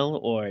as well,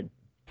 or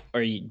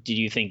did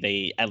you think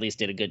they at least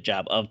did a good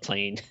job of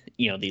playing,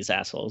 these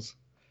assholes?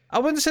 I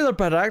wouldn't say they're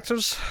bad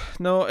actors.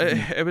 No,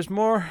 it was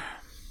more.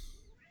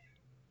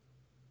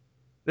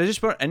 They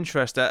just weren't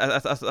interested. I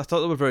thought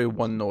they were very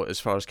one note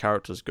as far as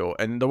characters go,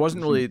 and there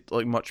wasn't really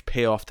like much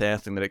payoff to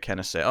anything that it kind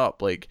of set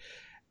up. Like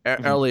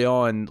early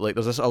on, like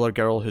there's this other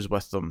girl who's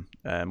with them.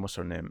 What's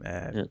her name?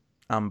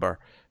 Amber,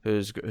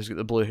 who's got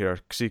the blue hair.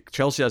 See,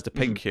 Chelsea has the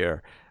pink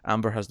hair.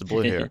 Amber has the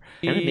blue hair.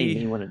 Kind of made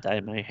me want to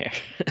dye my hair.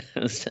 I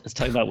was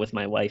talking about with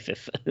my wife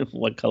if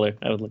what color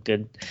I would look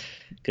good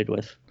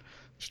with.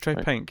 Should try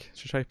pink.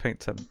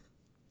 Tim.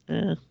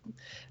 I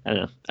don't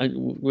know.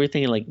 We're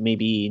thinking like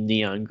maybe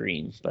neon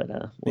green, but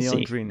we'll see.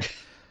 Neon green.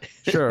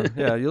 Sure.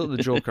 Yeah, you look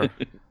the Joker.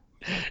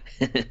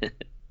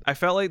 I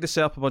felt like they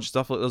set up a bunch of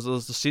stuff. Like there's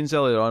the scenes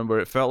earlier on where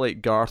it felt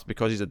like Garth,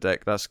 because he's a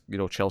dick. That's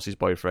Chelsea's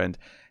boyfriend.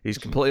 He's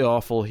completely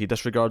awful. He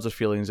disregards her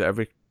feelings at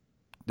every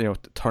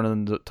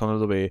turn of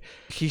the way.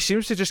 He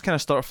seems to just kind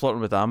of start flirting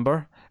with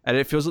Amber, and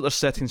it feels like they're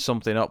setting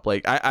something up.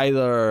 Like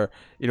either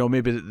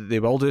maybe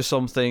they will do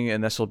something,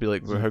 and this will be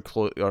like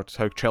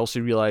how Chelsea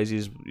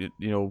realizes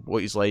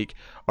what he's like,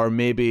 or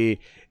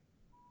maybe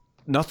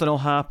nothing will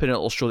happen.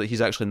 It'll show that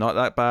he's actually not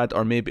that bad,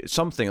 or maybe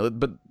something.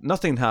 But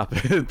nothing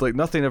happened. Like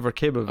nothing ever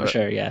came of it.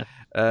 Sure, yeah.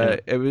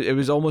 It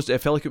was almost. It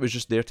felt like it was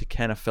just there to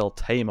kind of fill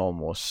time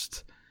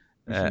almost,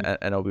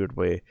 in a weird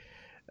way.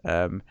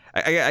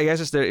 I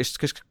guess it's there. It's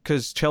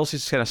because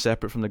Chelsea's kind of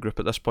separate from the group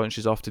at this point.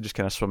 She's off to just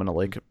kind of swim in a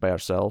lake by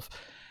herself,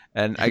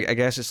 and I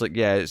guess it's like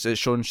it's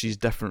showing she's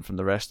different from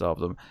the rest of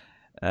them,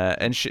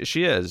 and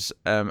she is.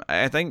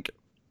 I think.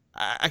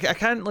 I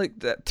can't like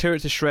tear it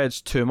to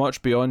shreds too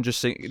much beyond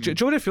just saying. Do you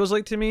know what it feels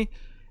like to me?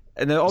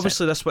 And then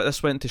obviously this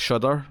went to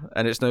Shudder,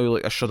 and it's now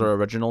like a Shudder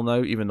original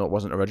now, even though it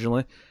wasn't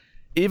originally.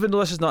 Even though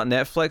this is not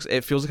Netflix,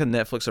 it feels like a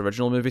Netflix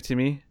original movie to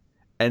me.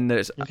 And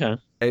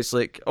it's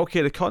like,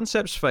 okay, the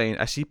concept's fine.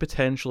 I see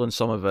potential in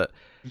some of it,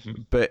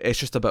 but it's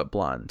just a bit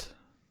bland.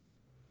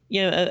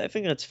 Yeah, I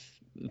think that's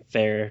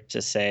fair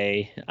to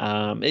say.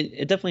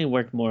 It definitely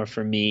worked more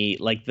for me.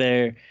 Like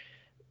there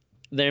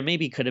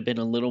maybe could have been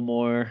a little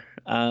more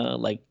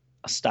like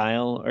a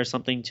style or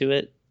something to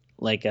it.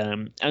 Like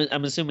I'm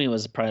assuming it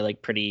was probably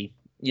like pretty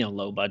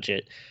low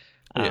budget.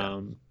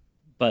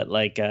 But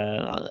like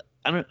I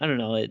don't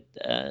know. I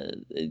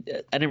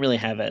didn't really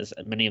have as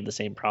many of the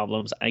same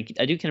problems. I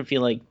do kind of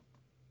feel like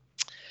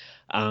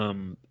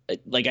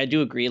I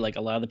do agree. Like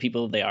a lot of the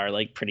people, they are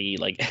like pretty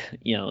like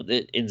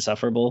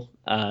insufferable.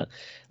 Like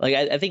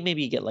I think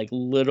maybe you get like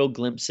little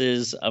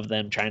glimpses of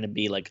them trying to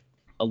be like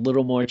a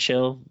little more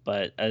chill,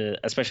 but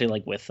especially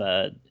like with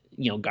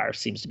Garth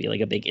seems to be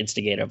like a big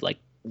instigator of like,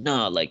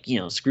 no, like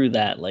screw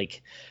that,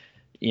 like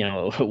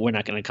we're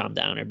not going to calm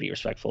down or be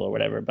respectful or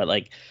whatever. But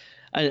like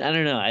I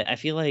don't know, I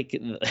feel like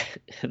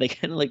they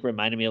kind of like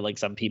reminded me of like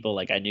some people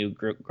like I knew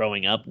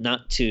growing up,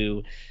 not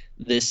to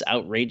this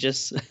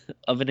outrageous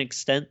of an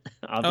extent,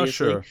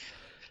 obviously. Oh, sure.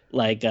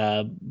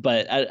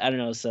 But I don't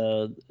know.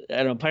 So I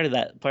don't know. Part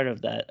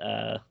of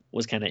that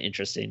was kind of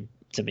interesting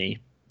to me.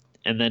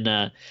 And then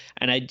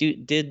and I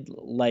did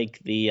like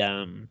the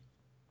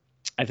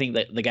I think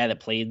that the guy that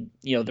played,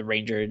 the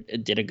Ranger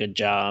did a good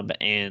job,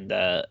 and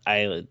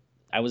I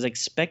was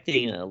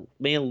expecting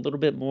maybe a little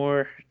bit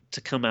more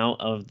to come out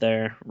of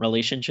their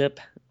relationship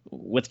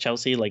with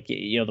Chelsea, like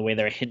the way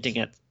they're hinting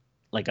at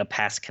like a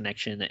past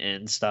connection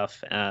and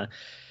stuff.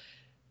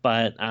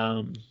 But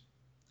I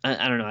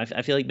don't know.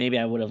 I feel like maybe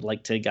I would have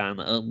liked to have gotten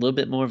a little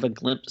bit more of a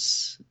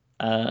glimpse,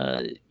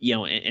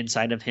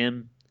 inside of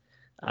him,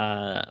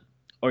 uh,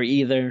 or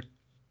either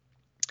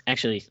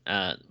actually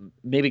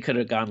maybe could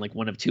have gone like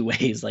one of two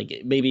ways.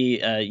 Like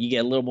maybe you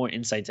get a little more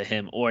insight to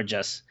him, or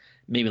just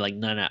maybe like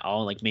none at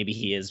all. Like maybe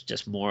he is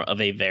just more of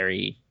a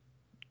very,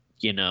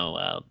 you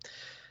know,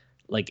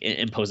 like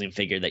imposing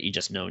figure that you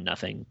just know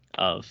nothing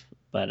of.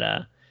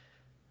 But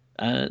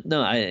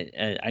no,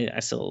 I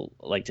still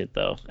liked it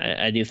though.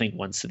 I do think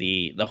once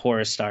the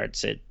horror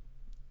starts, it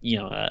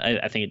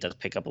I think it does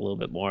pick up a little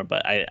bit more.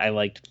 But I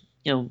liked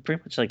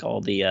pretty much like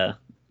all the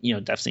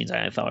death scenes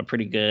I thought were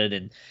pretty good,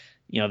 and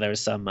there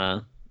was some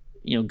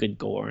good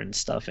gore and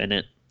stuff in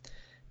it,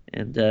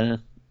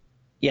 and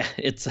yeah,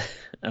 it's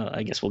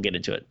I guess we'll get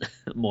into it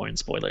more in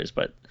spoilers,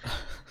 but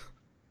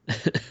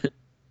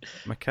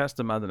My cat's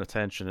demanding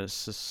attention.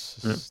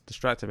 It's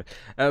distracting me.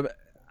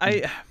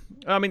 I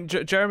I mean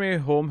Jeremy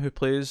Holm, who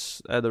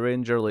plays the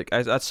Ranger, like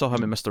I saw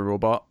him in Mr.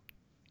 Robot.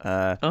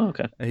 oh,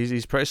 okay.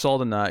 He's pretty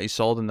solid in that. He's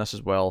solid in this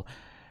as well.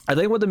 I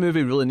think what the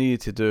movie really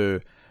needed to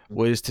do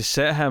was to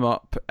set him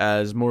up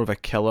as more of a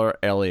killer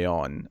early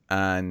on,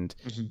 and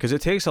because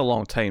it takes a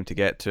long time to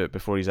get to it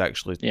before he's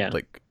actually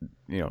like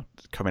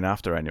coming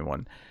after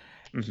anyone.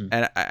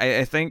 And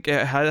I think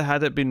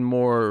had it been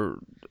more,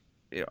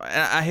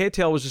 I hate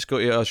to always just go,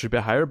 it should be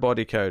a higher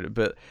body count,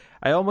 but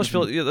I almost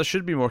feel like, there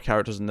should be more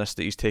characters in this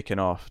that he's taken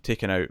out.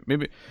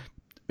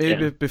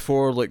 Maybe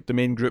before like the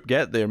main group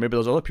get there, maybe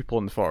there's other people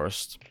in the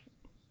forest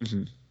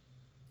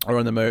or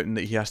on the mountain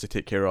that he has to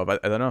take care of. I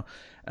don't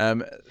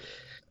know.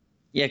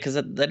 Yeah, because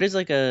that is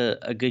like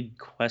a good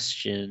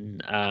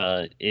question.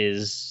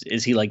 Is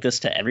he like this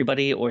to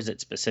everybody, or is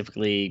it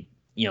specifically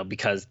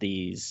because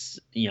these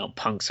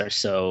punks are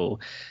so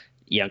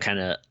kind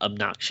of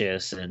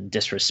obnoxious and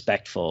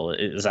disrespectful?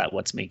 Is that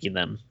what's making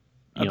them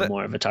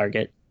more of a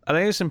target? I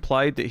think it's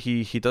implied that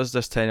he does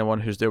this to anyone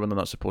who's there when they're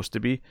not supposed to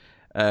be,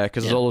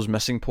 because there's all those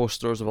missing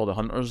posters of all the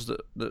hunters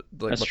that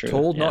like were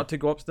told not to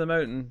go up to the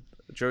mountain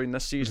during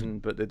this season,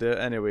 but they did it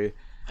anyway.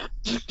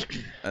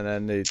 And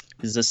then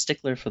he's a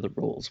stickler for the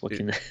rules. What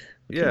can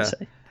you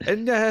say?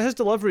 And his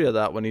delivery of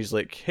that when he's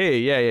like, "Hey,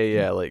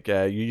 yeah, like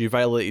you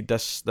violated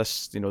this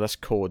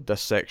code,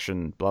 this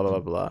section, blah blah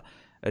blah,"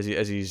 as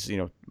he's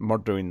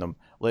murdering them.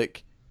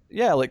 Like,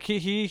 yeah, like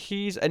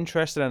he's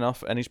interested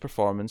enough in his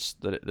performance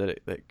that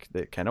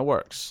it kind of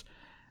works.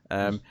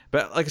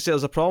 But like I said,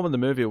 there's a problem in the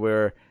movie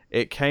where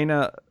it kind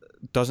of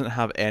doesn't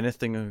have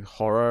anything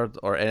horror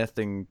or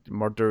anything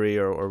murdery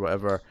or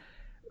whatever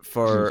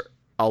for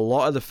a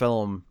lot of the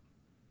film,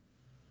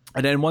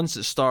 and then once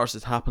it starts,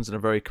 it happens in a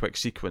very quick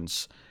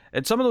sequence,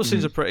 and some of those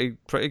scenes are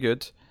pretty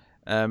good.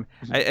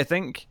 I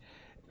think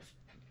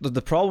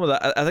the problem with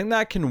that, I think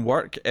that can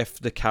work if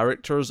the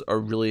characters are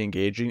really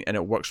engaging and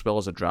it works well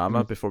as a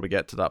drama before we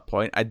get to that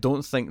point. I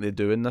don't think they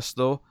do in this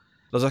though.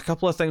 There's a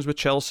couple of things with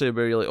Chelsea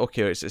where you're like,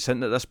 okay, it's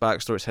hinting at this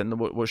backstory, it's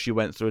hinting at what she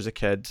went through as a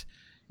kid,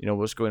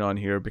 what's going on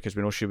here, because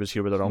we know she was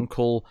here with her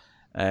uncle,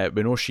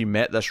 we know she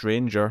met this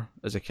ranger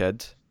as a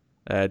kid.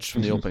 Just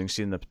from the opening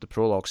scene, the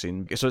prologue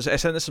scene. So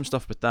it's into some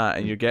stuff with that,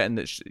 and you're getting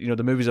that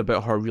the movie's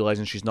about her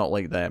realizing she's not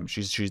like them.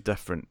 She's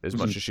different as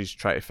much as she's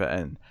trying to fit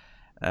in.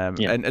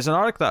 And as an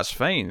arc, that's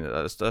fine.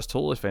 That's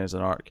totally fine as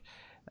an arc.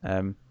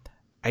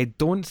 I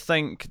don't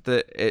think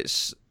that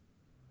it's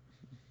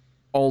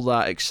all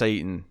that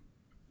exciting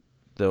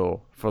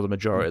though for the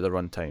majority of the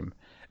runtime,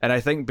 and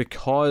I think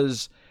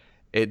because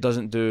it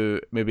doesn't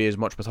do maybe as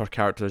much with her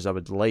character as I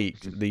would like,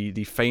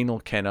 the final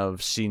kind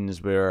of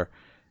scenes where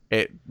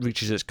it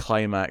reaches its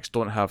climax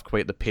don't have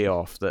quite the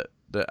payoff that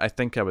I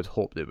think I would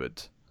hope they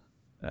would.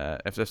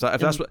 If that's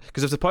what,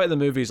 because if the point of the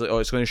movie is like,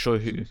 it's going to show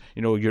who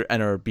your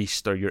inner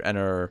beast or your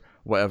inner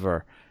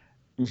whatever,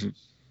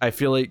 I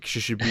feel like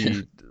she should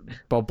be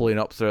bubbling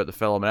up throughout the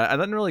film, and I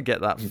didn't really get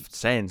that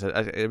sense.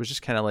 It was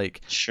just kind of like,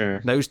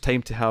 now's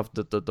time to have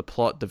the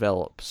plot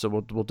develop, so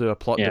we'll do a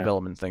plot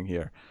development thing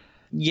here.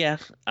 Yeah,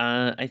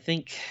 I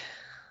think.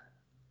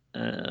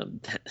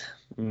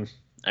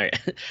 All right,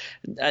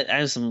 I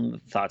have some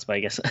thoughts, but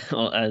I guess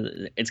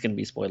it's going to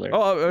be spoiler.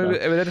 Are we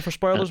ready for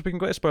spoilers? We can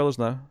go to spoilers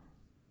now.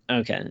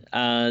 Okay.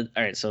 All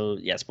right. So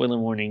yeah, spoiler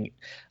warning.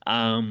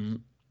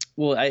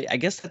 Well, I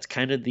guess that's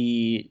kind of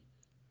the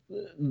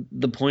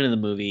point of the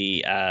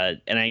movie,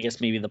 and I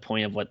guess maybe the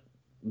point of what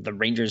the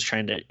Ranger is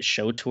trying to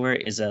show to her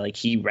is that like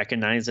he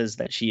recognizes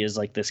that she is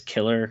like this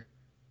killer,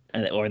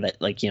 or that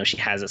like she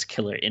has this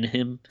killer in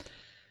him.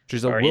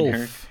 She's a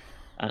wolf.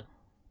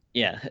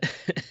 Yeah.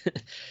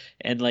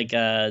 And like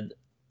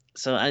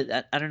so I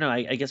don't know.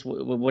 I guess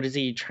what is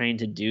he trying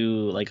to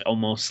do? Like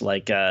almost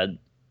like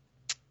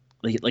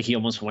he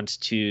almost wants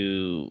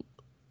to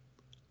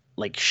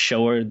like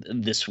show her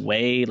this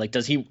way. Like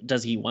does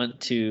he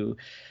want to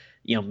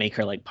make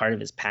her like part of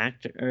his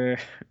pact or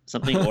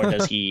something, or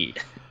does he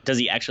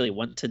actually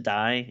want to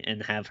die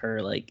and have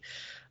her like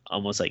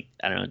almost like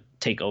I don't know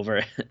take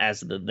over as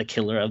the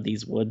killer of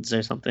these woods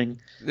or something?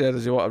 Yeah,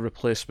 does he want a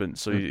replacement?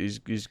 So Mm.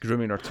 he's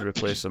grooming her to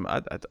replace him.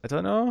 I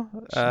don't know.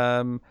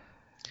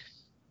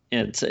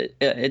 Yeah,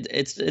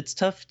 it's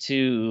tough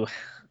to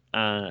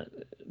uh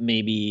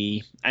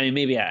maybe I mean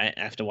maybe I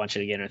have to watch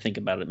it again or think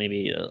about it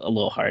maybe a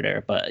little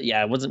harder, but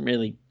yeah, it wasn't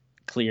really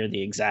clear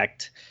the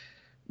exact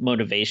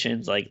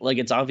motivations. Like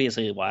it's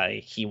obviously why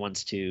he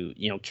wants to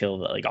kill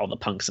like all the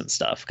punks and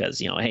stuff, because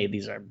hey,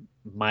 these are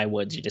my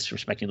woods, you're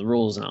disrespecting the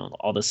rules and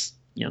all this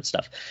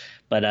stuff.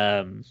 But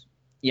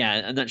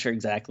yeah, I'm not sure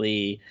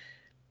exactly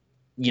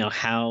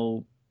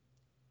how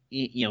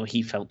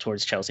he felt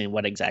towards Chelsea and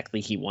what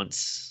exactly he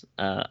wants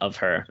of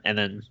her. And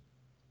then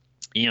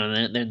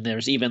then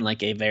there's even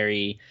like a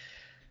very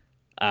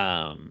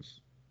um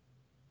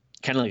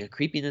kind of like a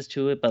creepiness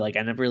to it, but like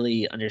I never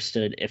really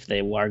understood if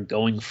they were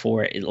going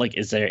for it. Like,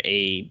 is there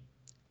a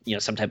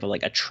some type of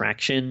like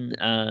attraction,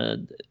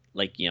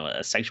 like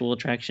a sexual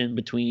attraction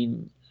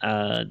between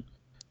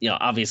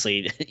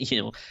obviously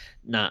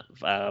not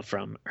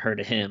from her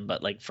to him,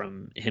 but like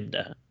from him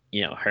to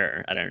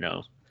her. I don't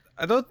know.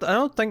 I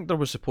don't think there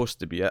was supposed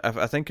to be.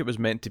 I think it was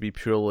meant to be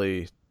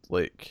purely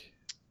like.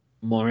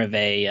 More of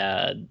a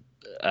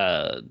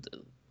uh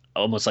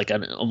almost like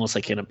an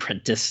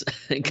apprentice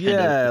kind of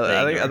Yeah, I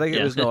thing, think I or think it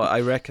yeah. was no.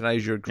 I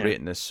recognize your Yeah.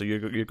 greatness, so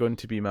you're going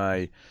to be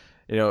my.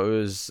 It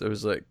was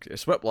like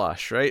it's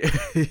Whiplash, right?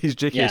 He's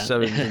J.K. Yeah.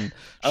 Simmons and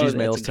Oh, she's that's a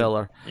Miles good.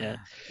 Teller. Yeah.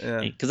 Yeah,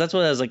 Because that's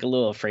what I was like a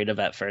little afraid of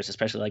at first,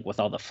 especially like with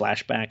all the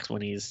flashbacks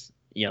when he's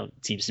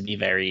seems to be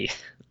very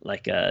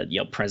like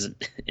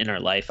present in our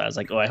life. I was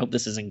like, oh, I hope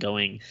this isn't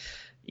going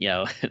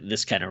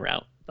this kind of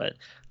route. But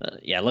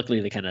yeah,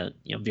 luckily they kind of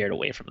veered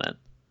away from that.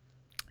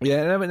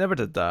 yeah. I never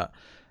did that,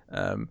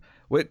 um,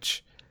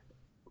 which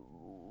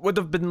would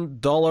have been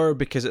duller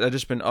because it had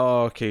just been,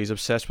 oh, okay, he's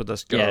obsessed with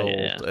this Yeah, yeah, girl,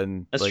 yeah.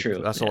 and That's like true.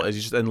 that's all. Yeah.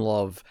 He's just in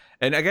love,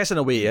 and I guess in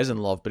a way he Mhm. is in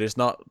love, but it's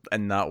not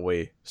in that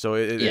way. So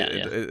Yeah,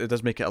 yeah, it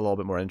does make it a little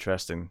bit more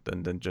interesting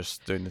than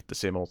just doing the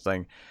same old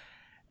thing.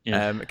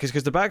 yeah. Because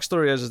the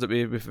backstory is that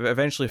we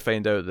eventually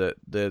find out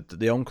that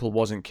the uncle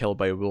wasn't killed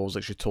by wolves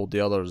like she told the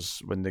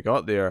others when they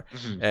got there.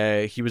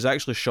 Hmm. He was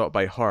actually shot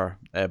by her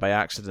by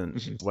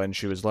accident Hmm. when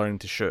she was learning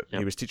to shoot. He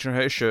Yep. was teaching her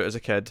how to shoot as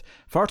a kid.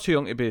 Far too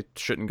young to be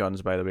shooting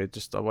guns, by the way.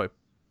 Just I want to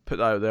put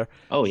that out there.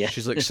 Oh yeah.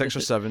 She's like 6 or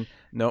 7.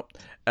 No,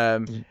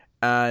 um, Mhm.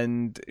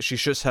 and she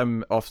shoots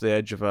him off the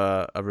edge of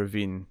a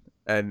ravine,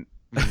 and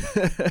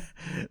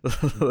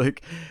Mhm.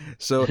 like,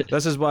 so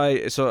this is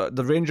why. So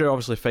the ranger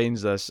obviously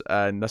finds this,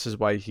 and this is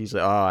why he's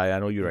like, "Ah, I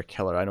know you're a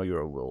killer. I know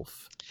you're a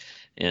wolf."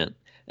 Yeah,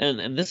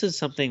 and this is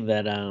something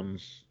that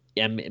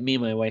yeah, me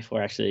and my wife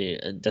were actually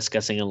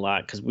discussing a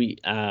lot,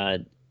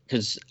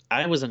 because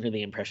I was under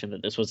the impression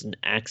that this was an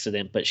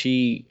accident, but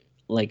she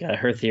like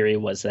her theory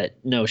was that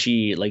no,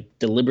 she like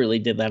deliberately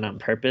did that on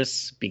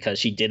purpose because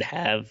she did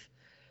have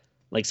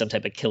like some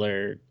type of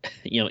killer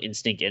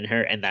instinct in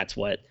her, and that's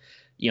what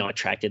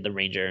attracted the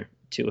ranger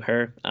to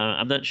her.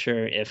 I'm not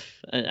sure if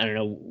I don't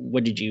know.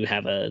 What did you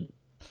have a?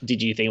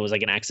 Did you think it was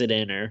like an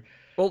accident or?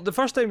 Well, the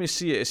first time you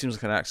see it, it seems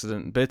like an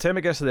accident. By the time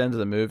it gets to the end of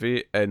the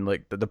movie, and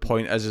like the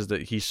point is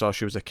that he saw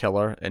she was a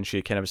killer, and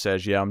she kind of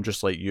says, "Yeah, I'm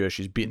just like you."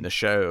 She's beating the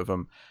shit out of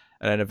him,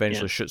 and then Yeah.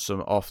 eventually shoots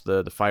him off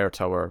the fire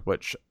tower,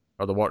 which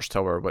or the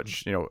watchtower,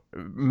 which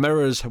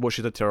mirrors what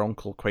she did to her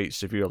uncle quite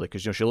severely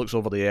because she looks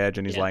over the edge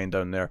and he's Yeah. lying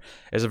down there.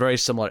 It's a very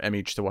similar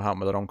image to what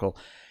happened with her uncle.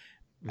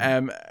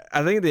 Mhm.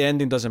 I think the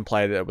ending does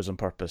imply that it was on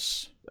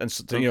purpose, and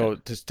so,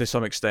 Okay. to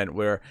some extent,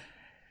 where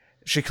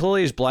she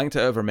clearly is blanked it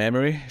out of her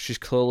memory. She's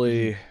Mhm.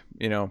 clearly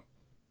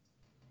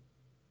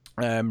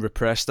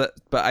repressed it,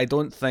 but I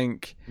don't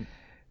think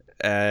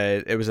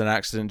it was an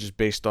accident just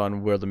based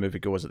on where the movie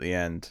goes at the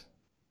end.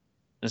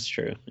 That's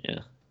true. Yeah.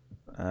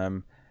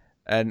 Um,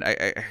 and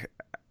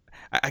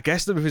I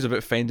guess the movie's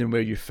about finding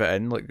where you fit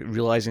in, like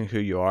realizing who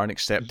you are and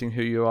accepting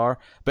who you are.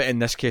 But in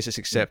this case, it's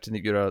accepting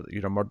that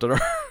you're a murderer.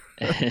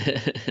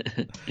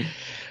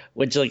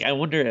 Which, like, I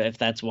wonder if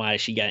that's why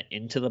she got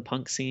into the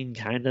punk scene,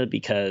 kind of,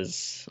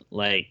 because,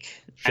 like,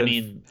 she I didn't,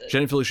 mean, she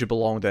didn't feel like she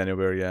belonged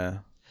anywhere. Yeah.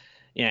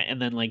 yeah, and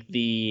then like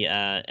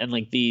and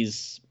like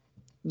these,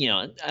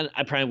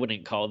 I probably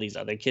wouldn't call these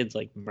other kids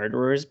like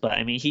murderers, but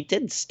I mean, he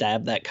did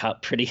stab that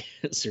cop pretty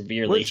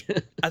severely. Which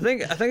I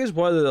think is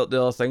one of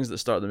the other things that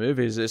start the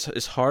movie is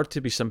it's hard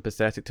to be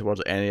sympathetic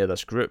towards any of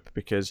this group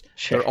because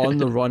Sure. they're on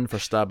the run for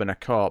stabbing a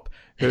cop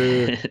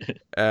who,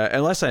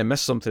 unless I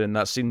missed something in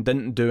that scene,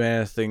 didn't do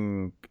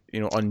anything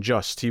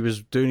unjust. He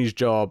was doing his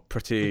job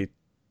pretty,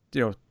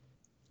 by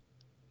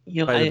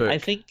the I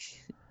book. think,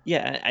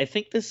 yeah, I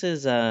think this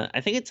is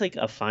I think it's like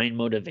a fine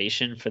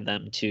motivation for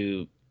them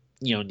to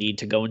need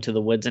to go into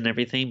the woods and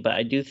everything, but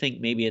I do think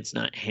maybe it's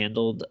not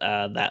handled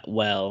that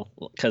well,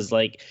 because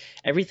like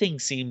everything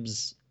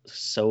seems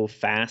so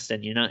fast,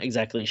 and you're not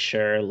exactly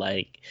sure,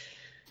 like,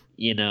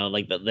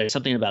 like there's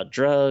something about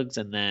drugs,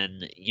 and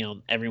then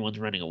everyone's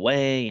running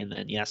away, and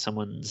then yeah,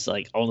 someone's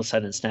like all of a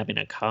sudden snapping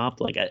a cop.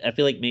 Like I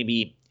feel like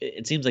maybe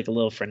it seems like a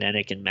little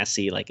frenetic and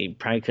messy. Like it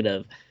probably could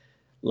have,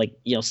 like,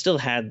 still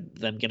had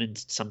them get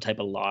into some type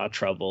of law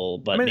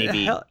trouble, I but mean,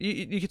 maybe hell,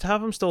 you could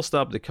have him still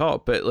stab the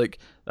cop, but like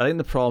I think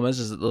the problem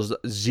is that there's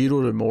zero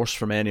remorse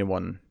from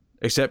anyone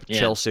except yeah,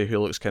 Chelsea, who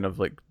looks kind of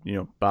like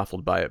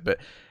baffled by it. But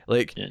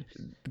like yeah.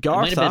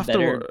 Garth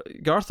Better.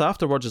 Garth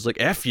afterwards is like,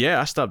 "F yeah,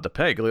 I stabbed the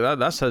pig." Like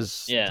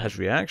that's Yeah. his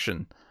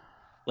reaction.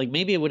 Like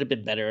maybe it would have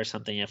been better or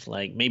something if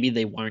like maybe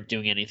they weren't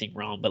doing anything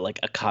wrong, but like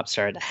a cop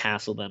started to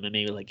hassle them, and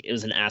maybe like it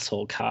was an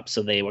asshole cop,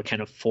 so they were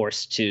kind of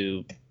forced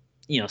to,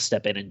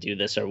 step in and do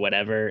this or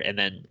whatever. And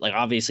then like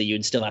obviously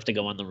you'd still have to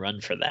go on the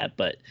run for that,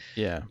 but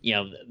Yeah.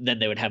 then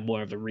they would have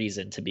more of a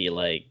reason to be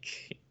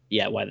like,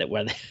 yeah, why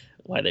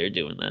they're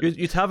doing that.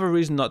 You'd have a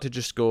reason not to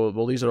just go,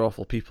 well, these are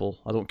awful people.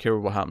 I don't care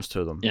what happens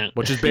to them. Yeah.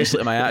 Which is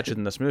basically my attitude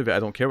in this movie. I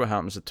don't care what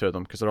happens to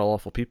them because they're all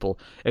awful people,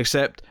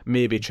 except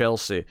maybe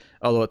Chelsea.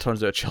 Although it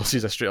turns out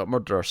Chelsea's a straight up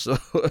murderer. So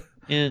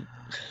Yeah.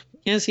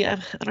 Yeah. See,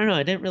 I don't know.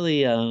 I didn't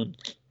really.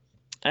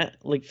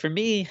 Like for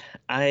me,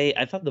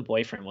 I thought the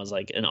boyfriend was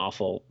like an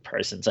awful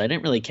person, so I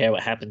didn't really care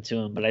what happened to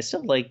him. But I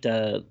still liked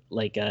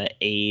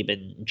Abe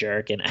and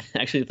Jerk, and I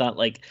actually thought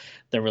like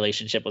the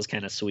relationship was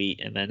kind of sweet.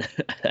 And then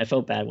I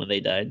felt bad when they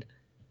died.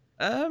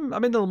 I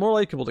mean, they're more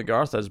likable than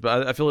Garth is,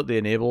 but I feel like they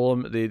enable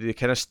him. They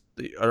kind of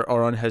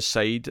are on his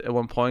side at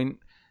one point.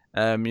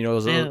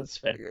 That's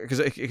fair. Because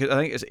I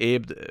think it's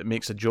Abe that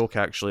makes a joke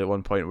actually at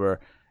one point where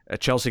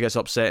Chelsea gets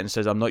upset and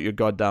says, "I'm not your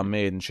goddamn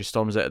maid," and she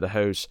storms out of the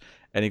house,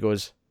 and he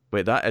goes,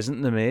 "Wait, that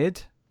isn't the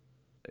maid?"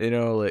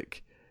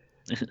 Like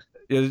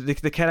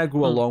they kind of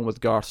go along with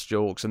Garth's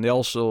jokes, and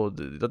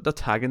they're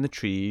tagging the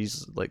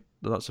trees like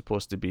they're not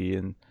supposed to be,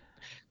 and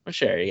Well,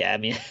 sure, yeah. I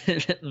mean,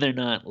 they're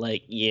not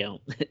like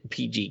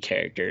PG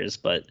characters,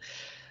 but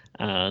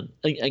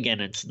again,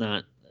 it's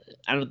not.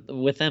 I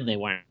don't. With them, they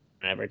weren't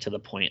ever to the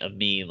point of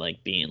me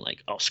like being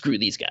like, "Oh, screw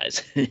these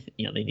guys." They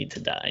need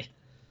to die.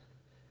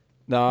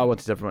 no, I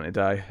wanted everyone to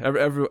die.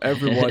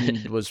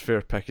 Everyone was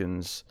fair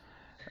pickings.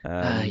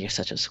 You're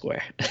such a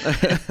square.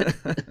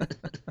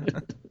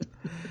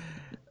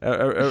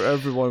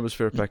 Everyone was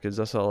fair pickings.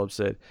 That's all I'm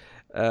saying.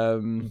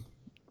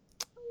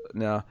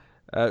 No,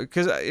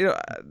 because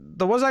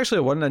there was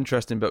actually one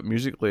interesting bit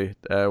musically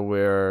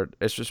where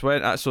it's just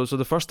when so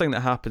the first thing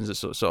that happens that's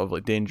sort of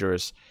like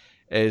dangerous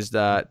is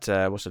that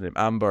what's her name,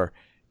 Amber,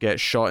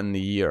 gets shot in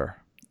the ear.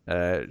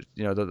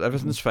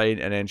 Everything's fine,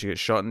 and then she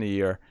gets shot in the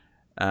ear,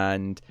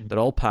 and they're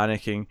all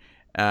panicking.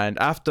 And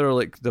after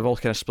like they've all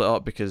kind of split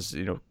up because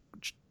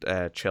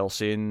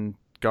Chelsea and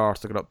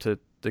Garth are going up to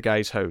the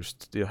guy's house,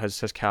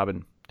 his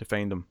cabin, to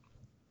find him.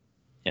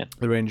 Yeah.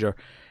 The Ranger.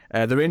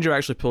 The Ranger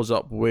actually pulls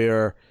up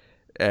where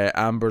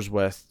Amber's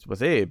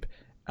with Abe,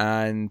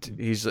 and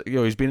he's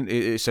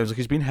it sounds like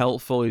he's been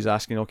helpful. He's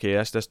asking, okay,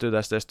 let's do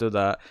this, let's do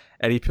that,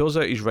 and he pulls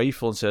out his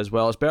rifle and says,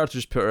 well, it's better to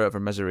just put her out of her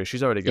misery.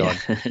 She's already gone,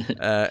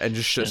 and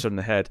just shoots her in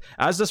the head.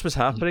 As this was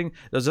happening,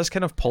 there's this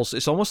kind of pulse.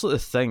 It's almost like the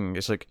Thing.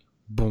 It's like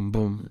boom,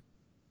 boom.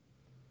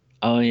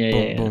 Oh yeah,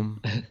 boom,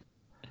 yeah. boom.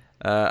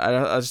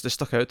 I just it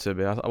stuck out to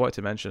me. I wanted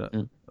to mention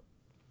it.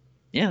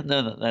 Yeah,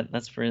 no,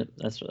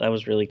 that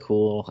was really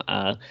cool.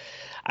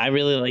 I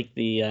really like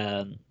the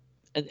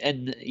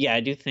and yeah, I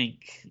do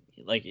think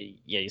like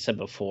yeah, you said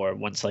before,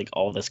 once like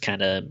all this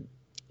kind of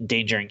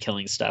danger and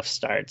killing stuff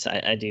starts,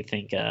 I do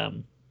think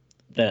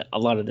that a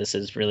lot of this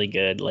is really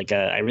good. Like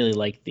I really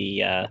like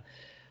the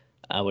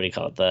what do you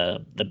call it,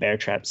 the bear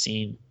trap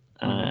scene.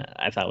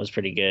 I thought was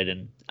pretty good,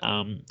 and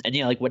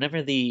yeah, like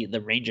whenever the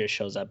ranger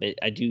shows up,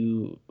 I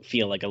do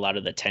feel like a lot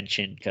of the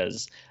tension,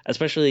 because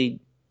especially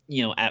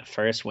at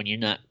first when you're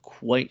not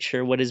quite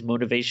sure what his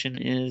motivation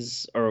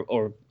is,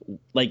 or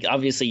like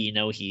obviously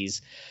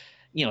he's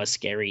a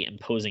scary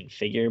imposing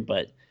figure,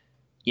 but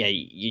yeah,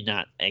 you're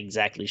not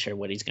exactly sure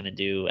what he's gonna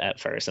do at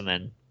first, and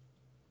then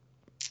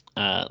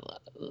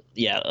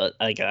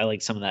like I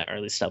like some of that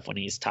early stuff when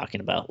he's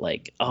talking about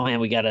like, oh man,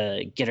 we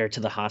gotta get her to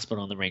the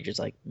hospital, and the ranger's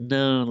like,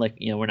 no, like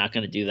we're not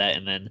gonna do that.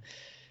 And then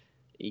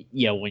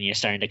when you're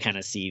starting to kind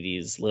of see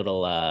these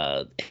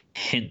little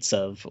hints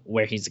of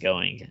where he's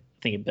going,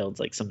 I think it builds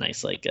like some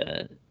nice like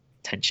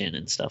tension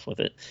and stuff with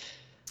it.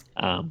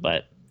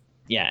 But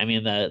yeah, I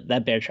mean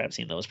that bear trap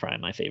scene, that was probably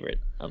my favorite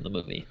of the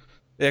movie.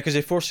 Yeah, because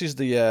he forces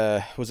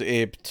the was it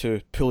Abe to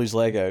pull his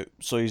leg out,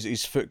 so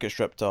his foot gets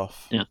ripped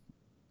off. Yeah.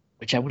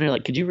 Which I wonder,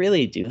 like, could you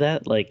really do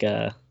that? Like,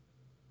 I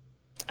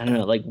don't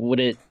know, like, would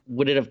it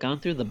have gone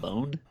through the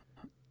bone?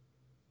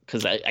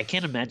 Because I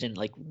can't imagine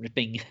like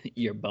ripping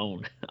your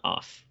bone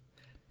off.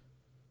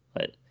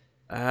 But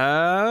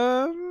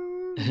I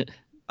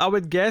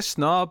would guess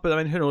not, but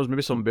I mean, who knows?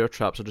 Maybe some bear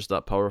traps are just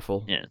that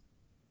powerful. yeah,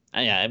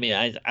 I mean,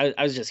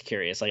 I was just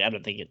curious. Like, I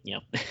don't think it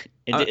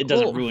it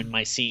doesn't ruin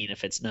my scene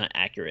if it's not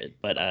accurate.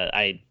 But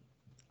I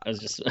was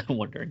just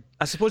wondering.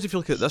 I suppose if you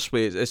look at it this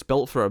way, it's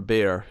built for a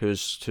bear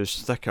who's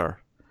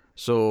thicker,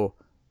 so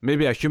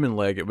maybe a human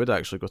leg, it would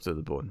actually go through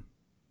the bone.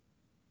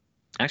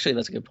 Actually,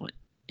 that's a good point.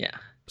 Yeah.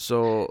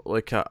 So,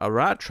 like a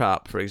rat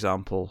trap, for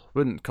example,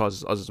 wouldn't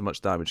cause us as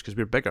much damage because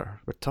we're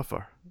bigger, we're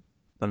tougher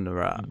than the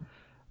rat. Mm.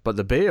 But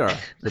the bear,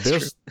 That's true.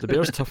 the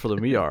bear's tougher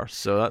than we are.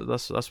 So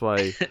that's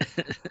why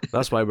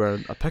we're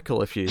in a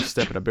pickle if you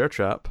step in a bear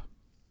trap.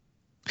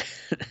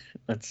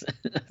 That's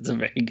a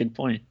very good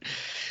point.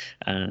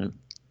 Uh,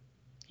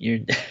 you're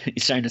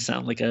starting to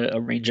sound like a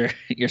ranger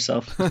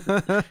yourself.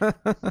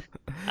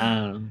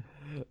 Um,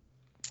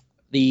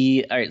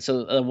 the all right.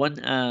 So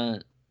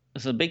one.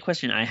 So the big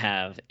question I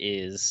have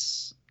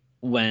is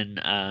when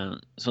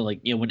so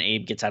like when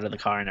Abe gets out of the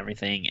car and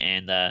everything,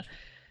 and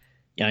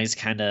he's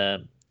kind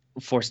of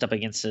forced up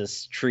against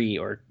this tree,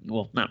 or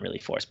well, not really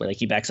forced, but like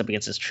he backs up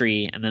against this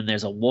tree, and then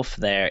there's a wolf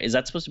there. Is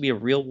that supposed to be a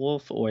real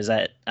wolf, or is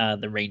that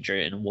the ranger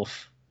in a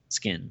wolf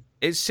skin?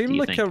 It seemed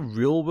like a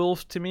real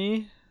wolf to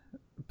me,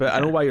 but Okay. I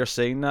know why you're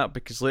saying that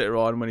because later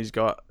on when he's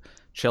got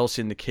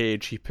Chelsea in the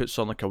cage, he puts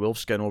on like a wolf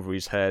skin over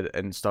his head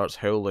and starts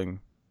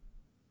howling.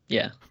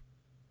 Yeah.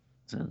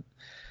 So,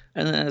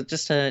 and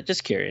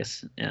just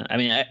curious. Yeah. I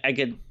mean, I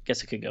could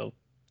guess it could go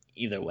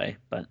either way,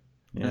 but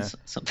Yeah. that's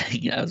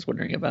something I was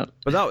wondering about.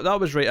 But that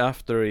was right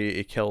after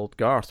he killed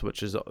Garth,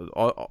 which is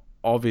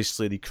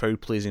obviously the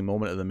crowd pleasing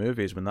moment of the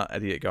movie is when that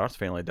idiot Garth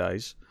finally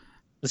dies.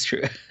 That's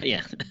true.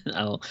 Yeah.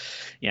 I'll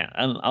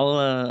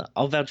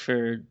vouch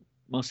for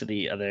most of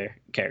the other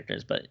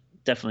characters, but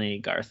definitely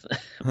Garth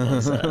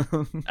was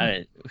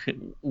I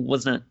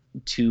was not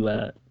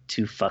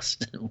too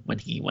fussed when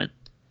he went.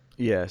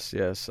 Yes.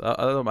 I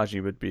don't imagine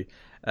he would be.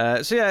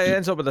 So yeah, it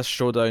ends up with this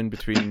showdown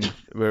between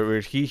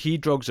where he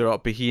drugs her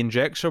up, but he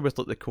injects her with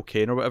like the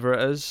cocaine or whatever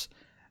it is.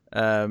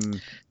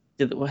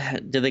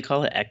 Did they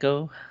call it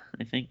Echo?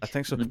 I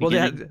think so. in the Well,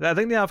 beginning? I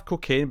think they have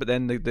cocaine, but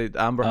then the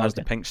Amber has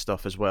the Okay. pink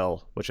stuff as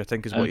well, which I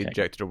think is what he Okay.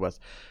 injected her with.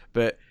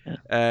 But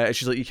Yeah.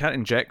 she's like, "You can't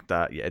inject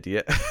that, you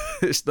idiot!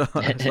 It's not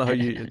how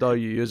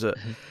you use it."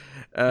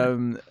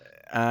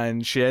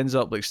 And she ends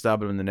up like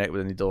stabbing him in the neck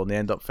with a needle, and they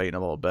end up fighting a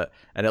little bit,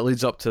 and it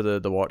leads up to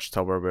the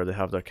watchtower where they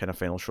have their kind of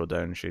final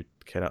showdown. She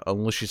kind of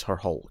unleashes her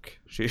Hulk.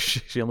 She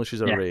unleashes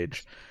her Yeah.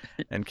 rage,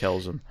 and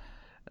kills him.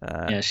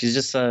 Yeah, she's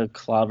just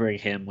clobbering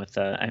him with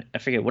I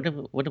forget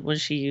what was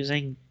she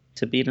using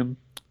to beat him?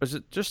 Was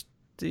it just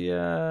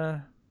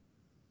the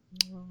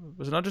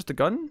was it not just the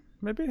gun?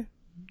 Maybe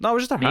no, it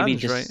was just her Maybe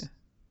hands, just right?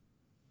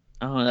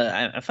 oh,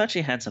 I thought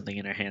she had something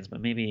in her hands,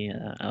 but maybe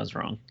I was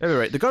wrong. Maybe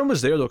right. The gun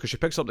was there though, because she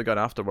picks up the gun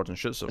afterwards and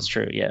shoots him. That's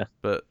true. Yeah.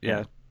 But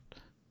yeah,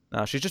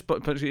 nah, she's just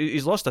but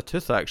he's lost a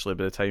tooth actually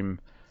by the time.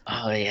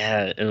 Oh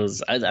yeah, it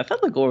was. I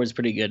thought the gore was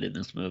pretty good in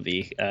this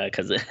movie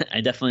because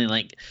I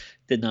definitely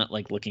did not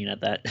like looking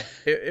at that.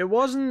 It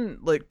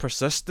wasn't like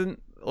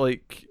persistent.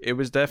 Like it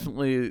was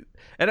definitely,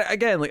 and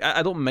again, like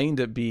I don't mind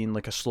it being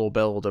like a slow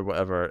build or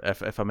whatever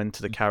if I'm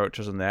into the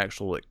characters and the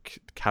actual like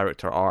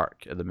character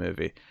arc of the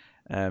movie.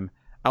 I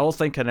don't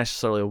think I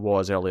necessarily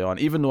was early on,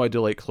 even though I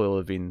do like Chloe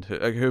Levine,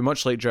 who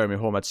much like Jeremy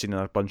Holm, I'd seen in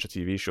a bunch of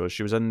TV shows.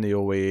 She was in the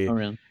OA. Oh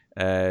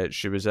really?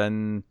 She was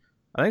in.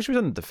 I think she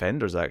was in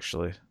Defenders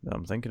actually. That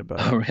I'm thinking about.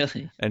 Oh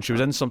really? And she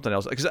was in something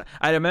else because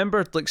I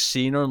remember like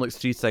seeing her in like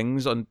three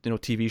things on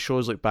TV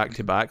shows like back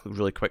to back like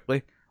really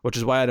quickly, which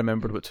is why I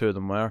remembered what two of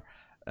them were.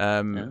 Yeah.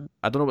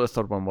 I don't know what the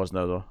third one was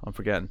now though. I'm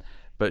forgetting,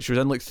 but she was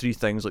in like three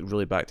things like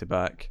really back to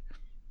back.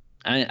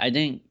 I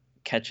didn't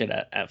catch it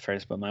at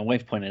first, but my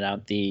wife pointed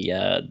out the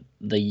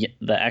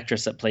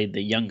actress that played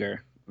the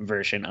younger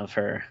version of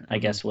her, I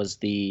guess, was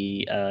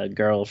the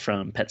girl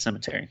from Pet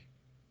Sematary.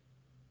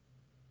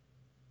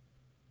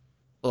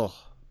 Ugh.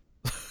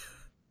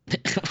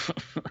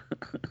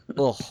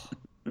 Ugh.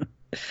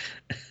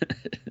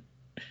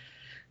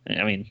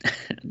 I mean,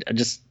 I'm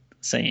just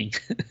saying.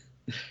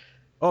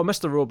 Oh,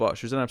 Mr. Robot.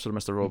 She was in an episode of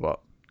Mr.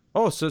 Robot.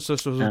 Oh,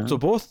 so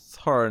both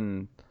her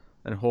and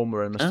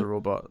Homer and Mr.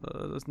 Robot.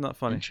 Isn't that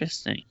funny?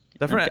 Interesting.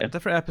 Different Okay.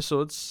 different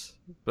episodes,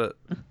 but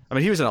I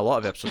mean he was in a lot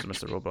of episodes of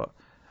Mr. Robot.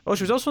 Oh,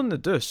 she was also in The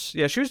Deuce.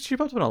 Yeah, she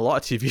popped up on a lot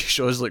of TV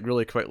shows like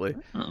really quickly.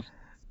 Oh.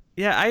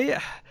 Yeah,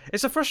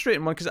 it's a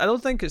frustrating one because I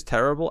don't think it's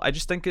terrible. I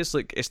just think it's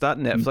like it's that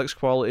Netflix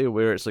quality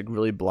where it's like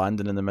really bland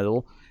and in the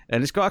middle,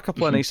 and it's got a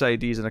couple of nice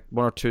ideas and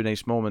one or two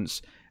nice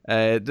moments.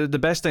 The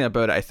best thing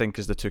about it, I think,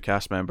 is the two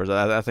cast members.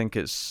 I think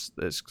it's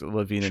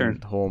Levine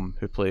and Holm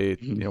who play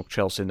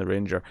Chelsea and the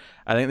Ranger.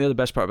 I think they're the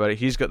best part about it.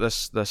 He's got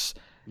this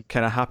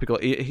kind of happy go.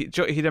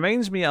 He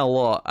reminds me a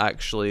lot,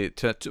 actually,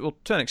 to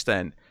an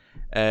extent,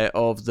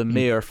 of the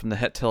mayor from the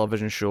hit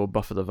television show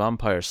Buffy the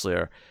Vampire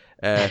Slayer.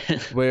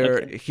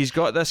 Where he's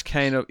got this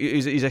kind of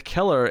he's a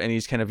killer and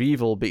he's kind of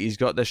evil, but he's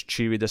got this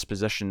cheery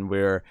disposition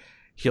where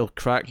he'll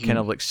crack kind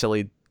of like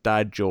silly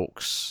dad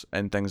jokes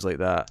and things like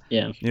that.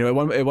 Yeah. At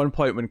one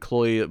point when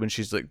Chloe, when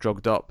she's like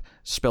drugged up,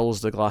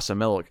 spills the glass of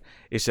milk,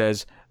 he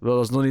says, "Well,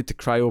 there's no need to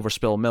cry over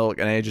spilled milk,"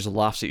 and he just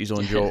laughs at his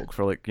own joke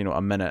for like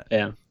a minute.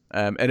 Yeah.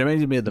 It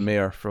reminded me of the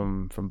mayor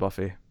from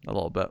Buffy a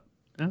little bit.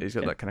 Okay. He's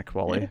got that kind of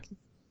quality.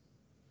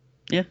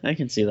 Yeah, I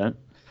can see that.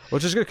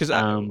 Which is good because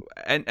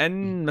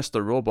in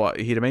Mr. Robot,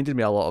 he reminded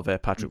me a lot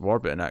of Patrick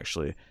Warburton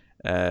actually.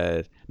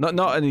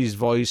 Not in his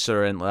voice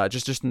or anything like that,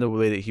 just in the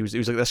way that he was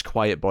like this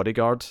quiet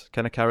bodyguard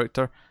kind of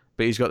character.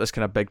 but he's got this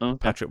kind of big Okay.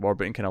 Patrick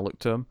Warburton kind of look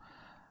to him.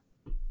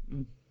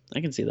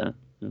 I can see that.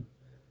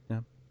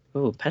 Yeah.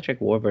 Oh, Patrick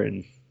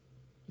Warburton.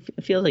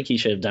 I feel like he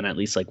should have done at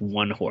least like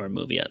one horror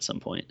movie at some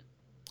point.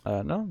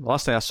 No, the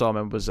last thing I saw him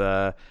in was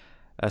a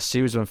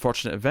series of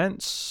unfortunate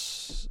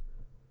events.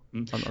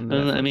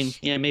 I mean,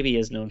 yeah, maybe he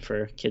is known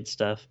for kid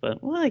stuff,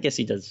 but well, I guess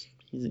he does.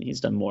 He's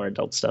done more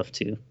adult stuff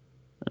too.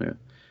 I don't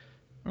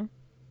know.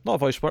 A lot of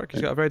voice work.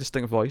 He's got a very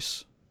distinct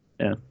voice.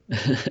 Yeah.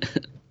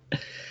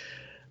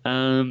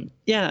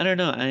 Yeah, I don't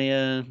know.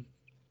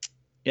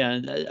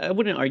 I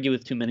wouldn't argue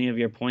with too many of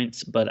your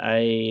points, but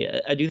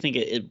I do think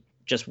it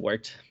just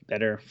worked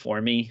better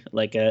for me.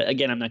 Like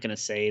again, I'm not gonna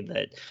say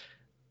that,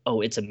 oh,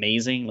 it's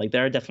amazing. Like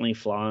there are definitely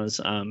flaws.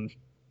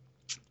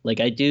 Like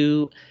I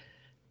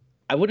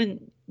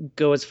wouldn't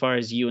go as far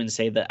as you and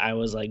say that I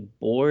was like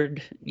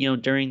bored,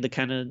 during the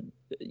kind of,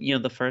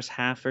 the first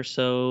half or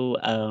so.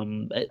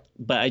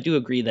 But I do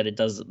agree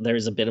that there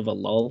is a bit of a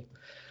lull.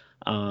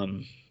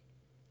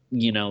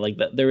 Like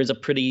that there is a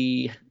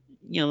pretty,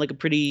 like a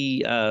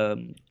pretty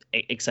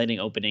exciting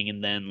opening,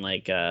 and then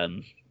like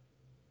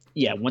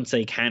yeah, once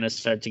they kind of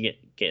start to get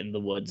in the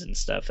woods and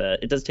stuff,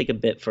 it does take a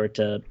bit for it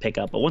to pick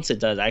up. But once it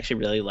does, I actually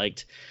really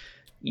liked,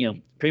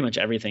 pretty much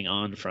everything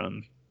on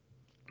from,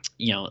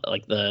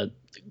 like the,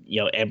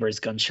 Amber's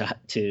gunshot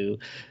to,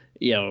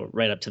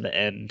 right up to the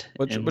end.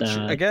 Which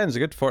again is a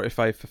good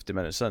 45, 50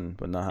 minutes in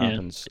when that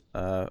happens.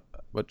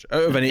 Which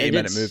out of an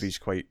 80-minute movie is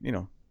quite,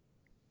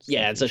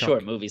 Yeah, it's a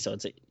short movie, so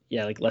it's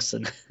like less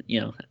than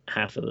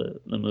half of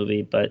the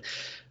movie. But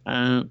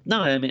no,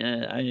 I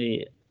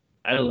mean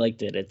I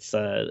liked it.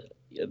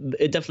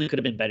 It definitely could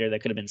have been better. There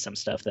could have been some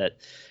stuff that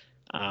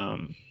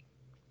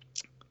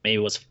maybe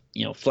was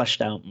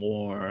fleshed out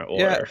more,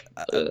 or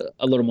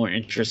a little more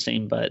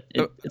interesting, but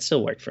it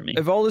still worked for me.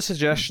 Of all the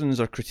suggestions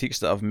or critiques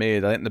that I've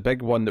made, I think the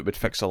big one that would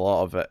fix a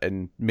lot of it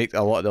and make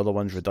a lot of the other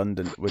ones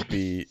redundant would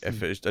be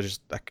if if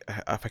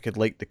I could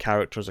like the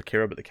characters or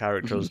care about the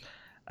characters.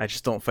 I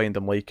just don't find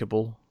them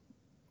likable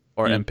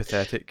or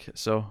empathetic,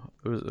 so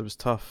it was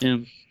tough. Yeah.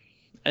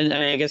 And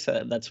I guess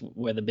that's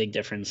where the big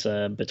difference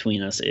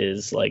between us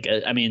is. Like,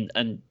 I mean,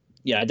 and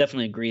yeah, I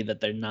definitely agree that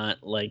they're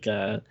not like,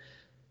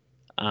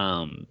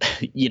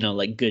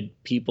 like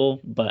good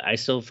people, but I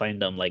still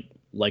find them like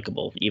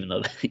likable, even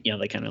though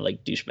they kind of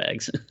like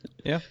douchebags.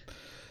 Yeah.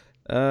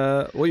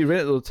 What you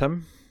rate it though,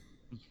 Tim?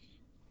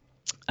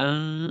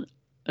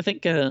 I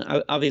think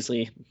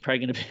obviously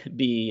probably going to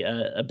be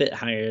a bit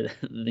higher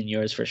than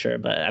yours for sure,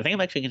 but I think I'm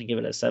actually going to give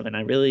it a 7.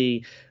 I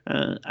really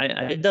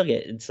I dug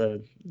it. It's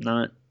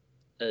not.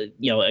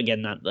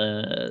 Again, not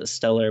the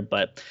stellar,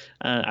 but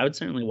I would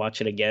certainly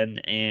watch it again.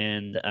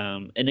 And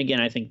again,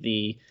 I think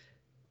the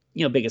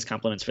biggest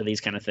compliments for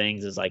these kind of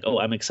things is like, oh,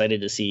 I'm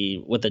excited to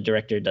see what the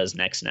director does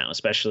next now,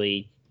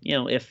 especially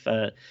if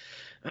I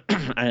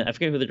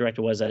forget who the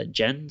director was,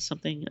 Jen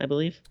something, I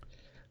believe.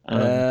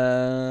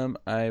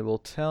 I will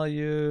tell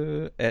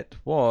you, it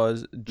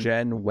was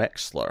Jen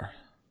Wexler.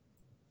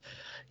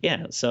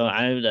 Yeah, so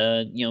I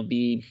would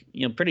be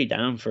pretty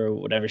down for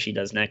whatever she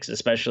does next,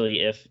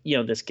 especially if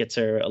this gets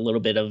her a little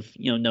bit of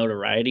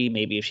notoriety.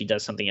 Maybe if she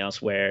does something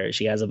else where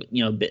she has a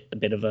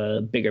bit of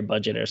a bigger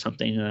budget or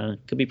something,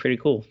 could be pretty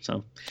cool.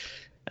 So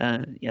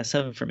yeah,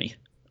 7 for me.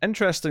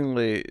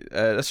 Interestingly,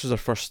 this was her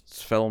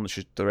first film that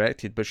she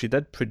directed, but she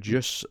did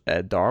produce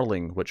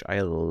Darling, which I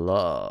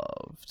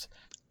loved.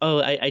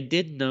 Oh, I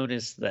did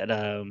notice that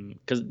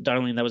because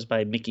Darling, that was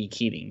by Mickey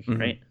Keating,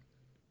 right?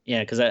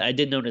 Yeah, because I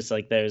did notice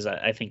like there's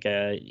I think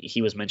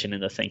he was mentioned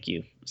in the thank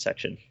you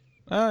section.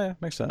 Oh yeah,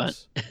 makes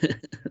sense.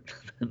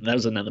 But that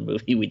was another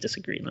movie we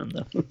disagreed on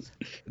though.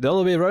 The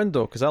other way around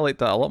though, because I liked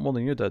that a lot more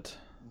than you did.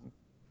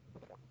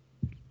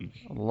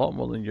 A lot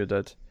more than you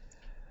did.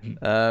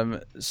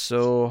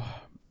 So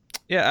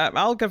yeah,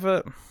 I'll give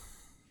it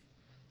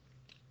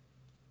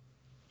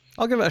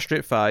a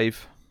straight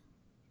 5.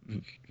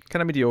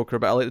 Kind of mediocre,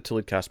 but I like the 2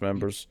 lead cast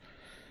members.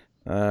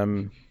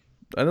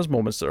 And there's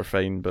moments that are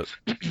fine, but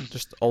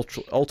just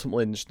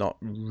ultimately just not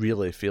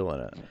really feeling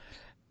it.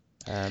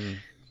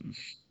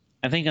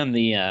 I think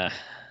I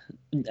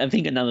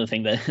think another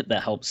thing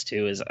that helps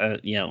too is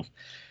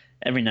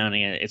every now and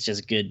again it's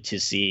just good to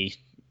see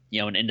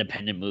an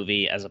independent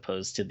movie as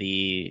opposed to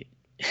the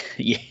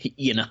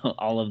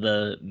all of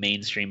the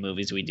mainstream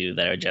movies we do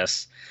that are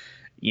just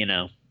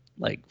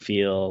like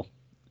feel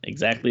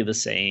exactly the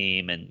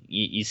same, and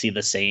you see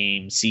the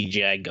same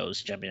CGI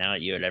ghost jumping out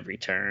at you at every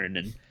turn,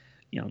 and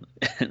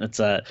that's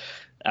I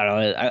don't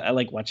know. I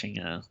like watching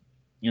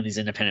these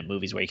independent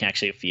movies where you can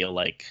actually feel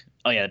like,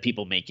 oh yeah, the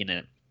people making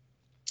it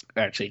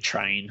are actually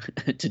trying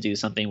to do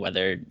something,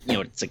 whether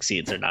it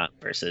succeeds or not,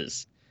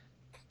 versus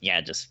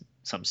just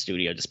some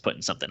studio just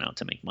putting something out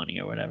to make money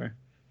or whatever.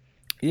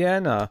 Yeah,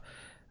 no,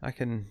 I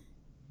can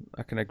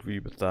agree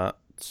with that.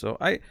 So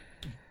I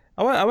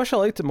wish I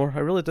liked it more. I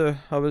really do.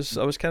 I was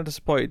kind of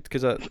disappointed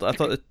because I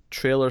thought the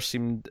trailer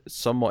seemed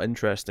somewhat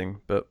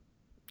interesting, but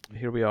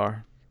here we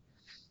are.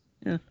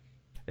 Yeah.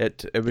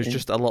 It was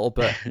just a little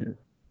bit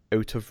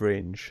out of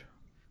range.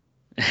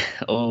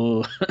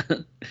 Oh,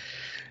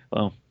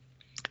 well,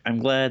 I'm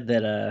glad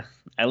that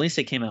at least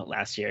it came out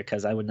last year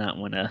because I would not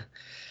want to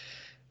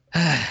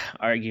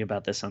argue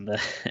about this on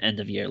the end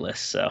of year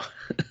list. So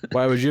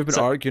why would you have been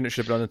arguing it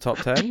should have been on the top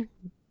 10?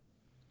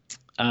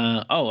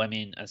 I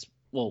mean,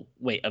 well,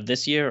 wait, of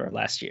this year or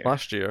last year?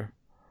 Last year.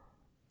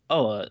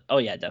 Oh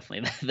yeah,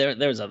 definitely.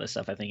 There was other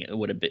stuff I think it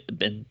would have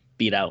been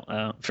beat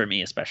out for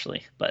me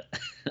especially, but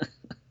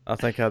I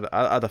think I'd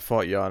have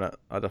fought you on it.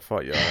 I don't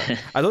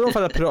know if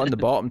I'd put it on the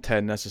bottom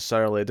 10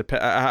 necessarily.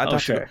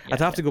 I'd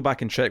have to go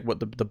back and check what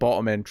the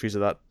bottom entries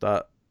of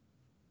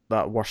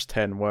that worst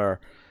 10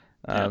 were.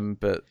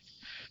 But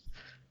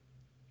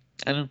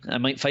I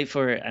might fight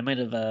for it. I might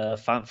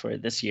have fought for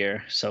it this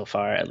year so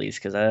far, at least,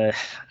 because I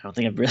don't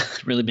think I've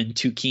really been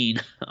too keen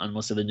on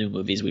most of the new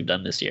movies we've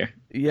done this year.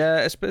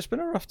 Yeah, it's been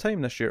a rough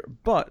time this year,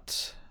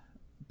 but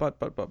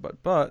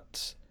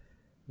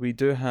we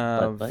do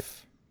have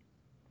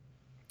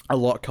a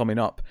lot coming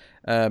up.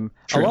 A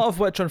lot of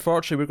which,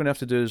 unfortunately, we're going to have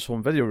to do as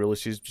home video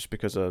releases just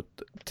because of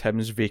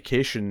Tim's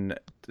vacation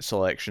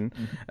selection.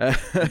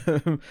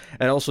 And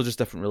also just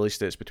different release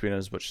dates between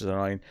us, which is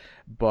annoying.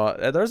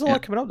 But there's a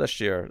lot coming up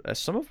this year,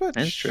 some of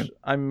which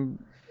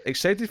I'm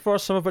excited for,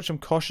 some of which I'm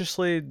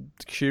cautiously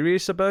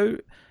curious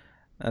about.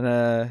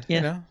 And,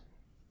 you know.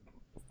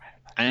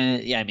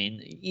 I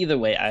mean, either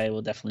way, I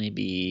will definitely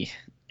be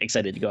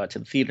excited to go out to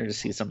the theater to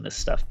see some of this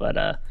stuff.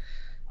 But,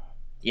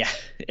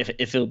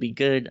 if it'll be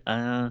good,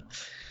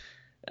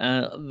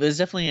 there's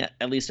definitely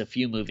at least a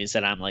few movies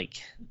that I'm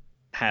like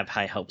have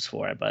high hopes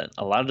for, but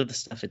a lot of the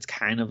stuff it's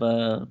kind of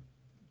a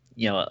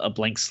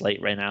blank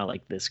slate right now.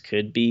 Like this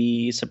could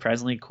be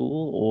surprisingly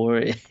cool, or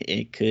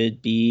it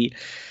could be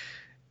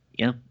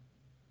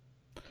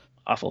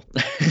awful.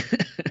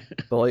 The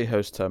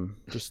Lighthouse, Tim.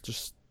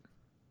 Just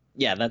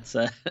yeah, that's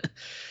I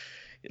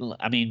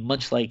mean,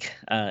 much like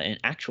an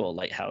actual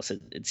lighthouse,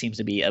 it seems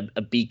to be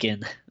a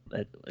beacon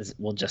that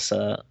will just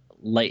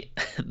light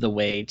the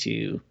way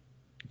to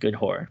good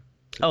horror.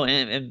 Oh,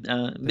 and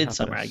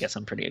Midsommar, I guess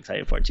I'm pretty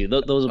excited for it too.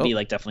 Those will be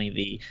like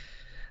definitely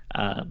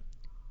the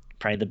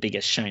probably the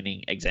biggest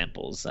shining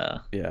examples.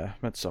 Yeah,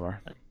 Midsommar.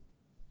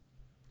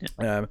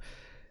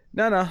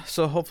 No.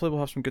 So hopefully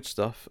we'll have some good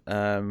stuff.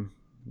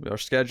 Our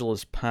schedule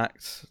is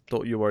packed.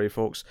 Don't you worry,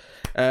 folks.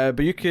 But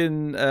you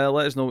can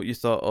let us know what you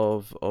thought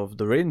of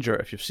The Ranger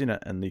if you've seen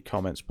it in the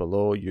comments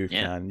below. You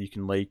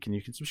can like and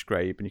you can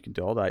subscribe and you can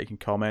do all that. You can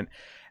comment.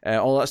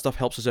 All that stuff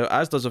helps us out,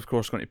 as does, of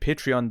course, going to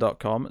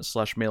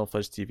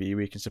patreon.com/MaileFuzzTV,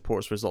 where you can support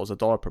us for as little as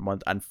 $1 per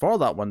month. And for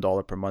that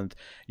 $1 per month,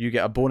 you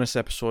get a bonus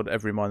episode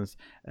every month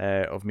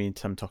of me and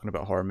Tim talking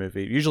about a horror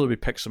movie. Usually we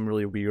pick some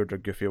really weird or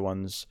goofy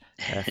ones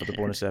for the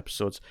bonus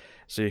episodes.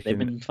 So they've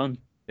been fun.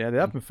 Yeah, they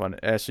have been fun.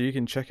 So you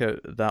can check out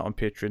that on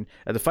Patreon.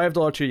 At the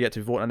 $5 tier, you get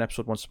to vote on an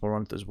episode once per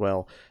month as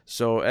well.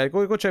 So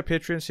go check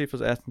Patreon, see if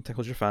there's anything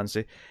tickles your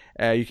fancy.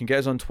 You can get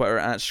us on Twitter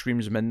at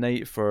Screams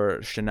Midnight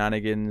for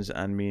shenanigans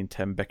and me and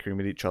Tim bickering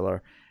with each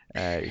other.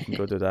 You can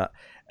go do that.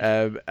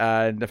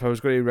 And if I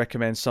was going to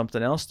recommend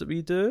something else that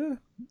we do,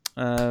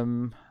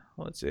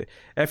 let's see.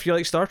 If you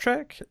like Star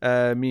Trek,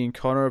 me and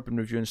Connor have been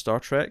reviewing Star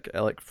Trek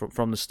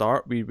from the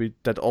start. We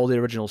did all the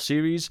original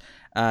series,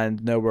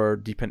 and now we're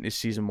deep into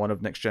season 1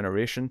 of Next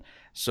Generation.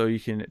 So you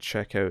can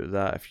check out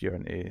that if you're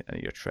into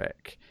your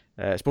Trek.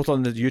 It's both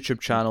on the YouTube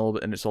channel,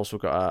 and it's also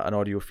got an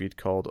audio feed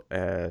called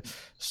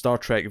Star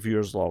Trek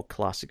Viewers Log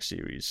Classic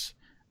Series,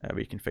 where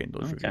you can find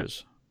those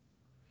reviews.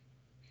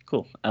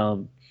 Cool.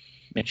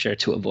 Make sure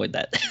to avoid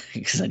that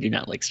because I do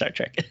not like Star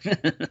Trek.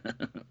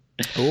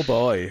 Oh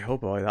boy,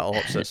 that'll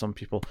upset some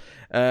people.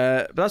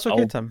 But that's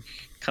okay, Tim.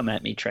 Come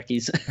at me,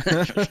 Trekkies.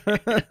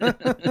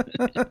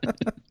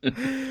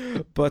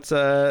 But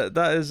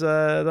that is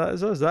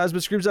us. That has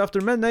been Screams After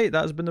Midnight.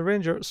 That has been The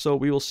Ranger. So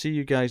we will see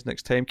you guys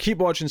next time. Keep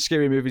watching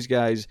scary movies,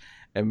 guys,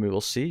 and we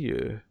will see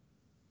you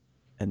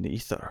in the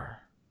ether,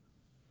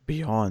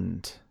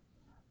 beyond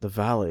the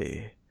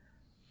valley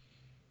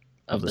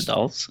of the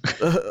dolls,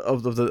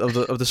 of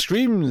the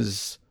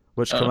screams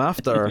which come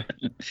after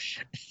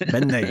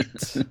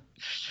midnight.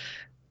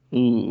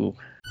 Ooh.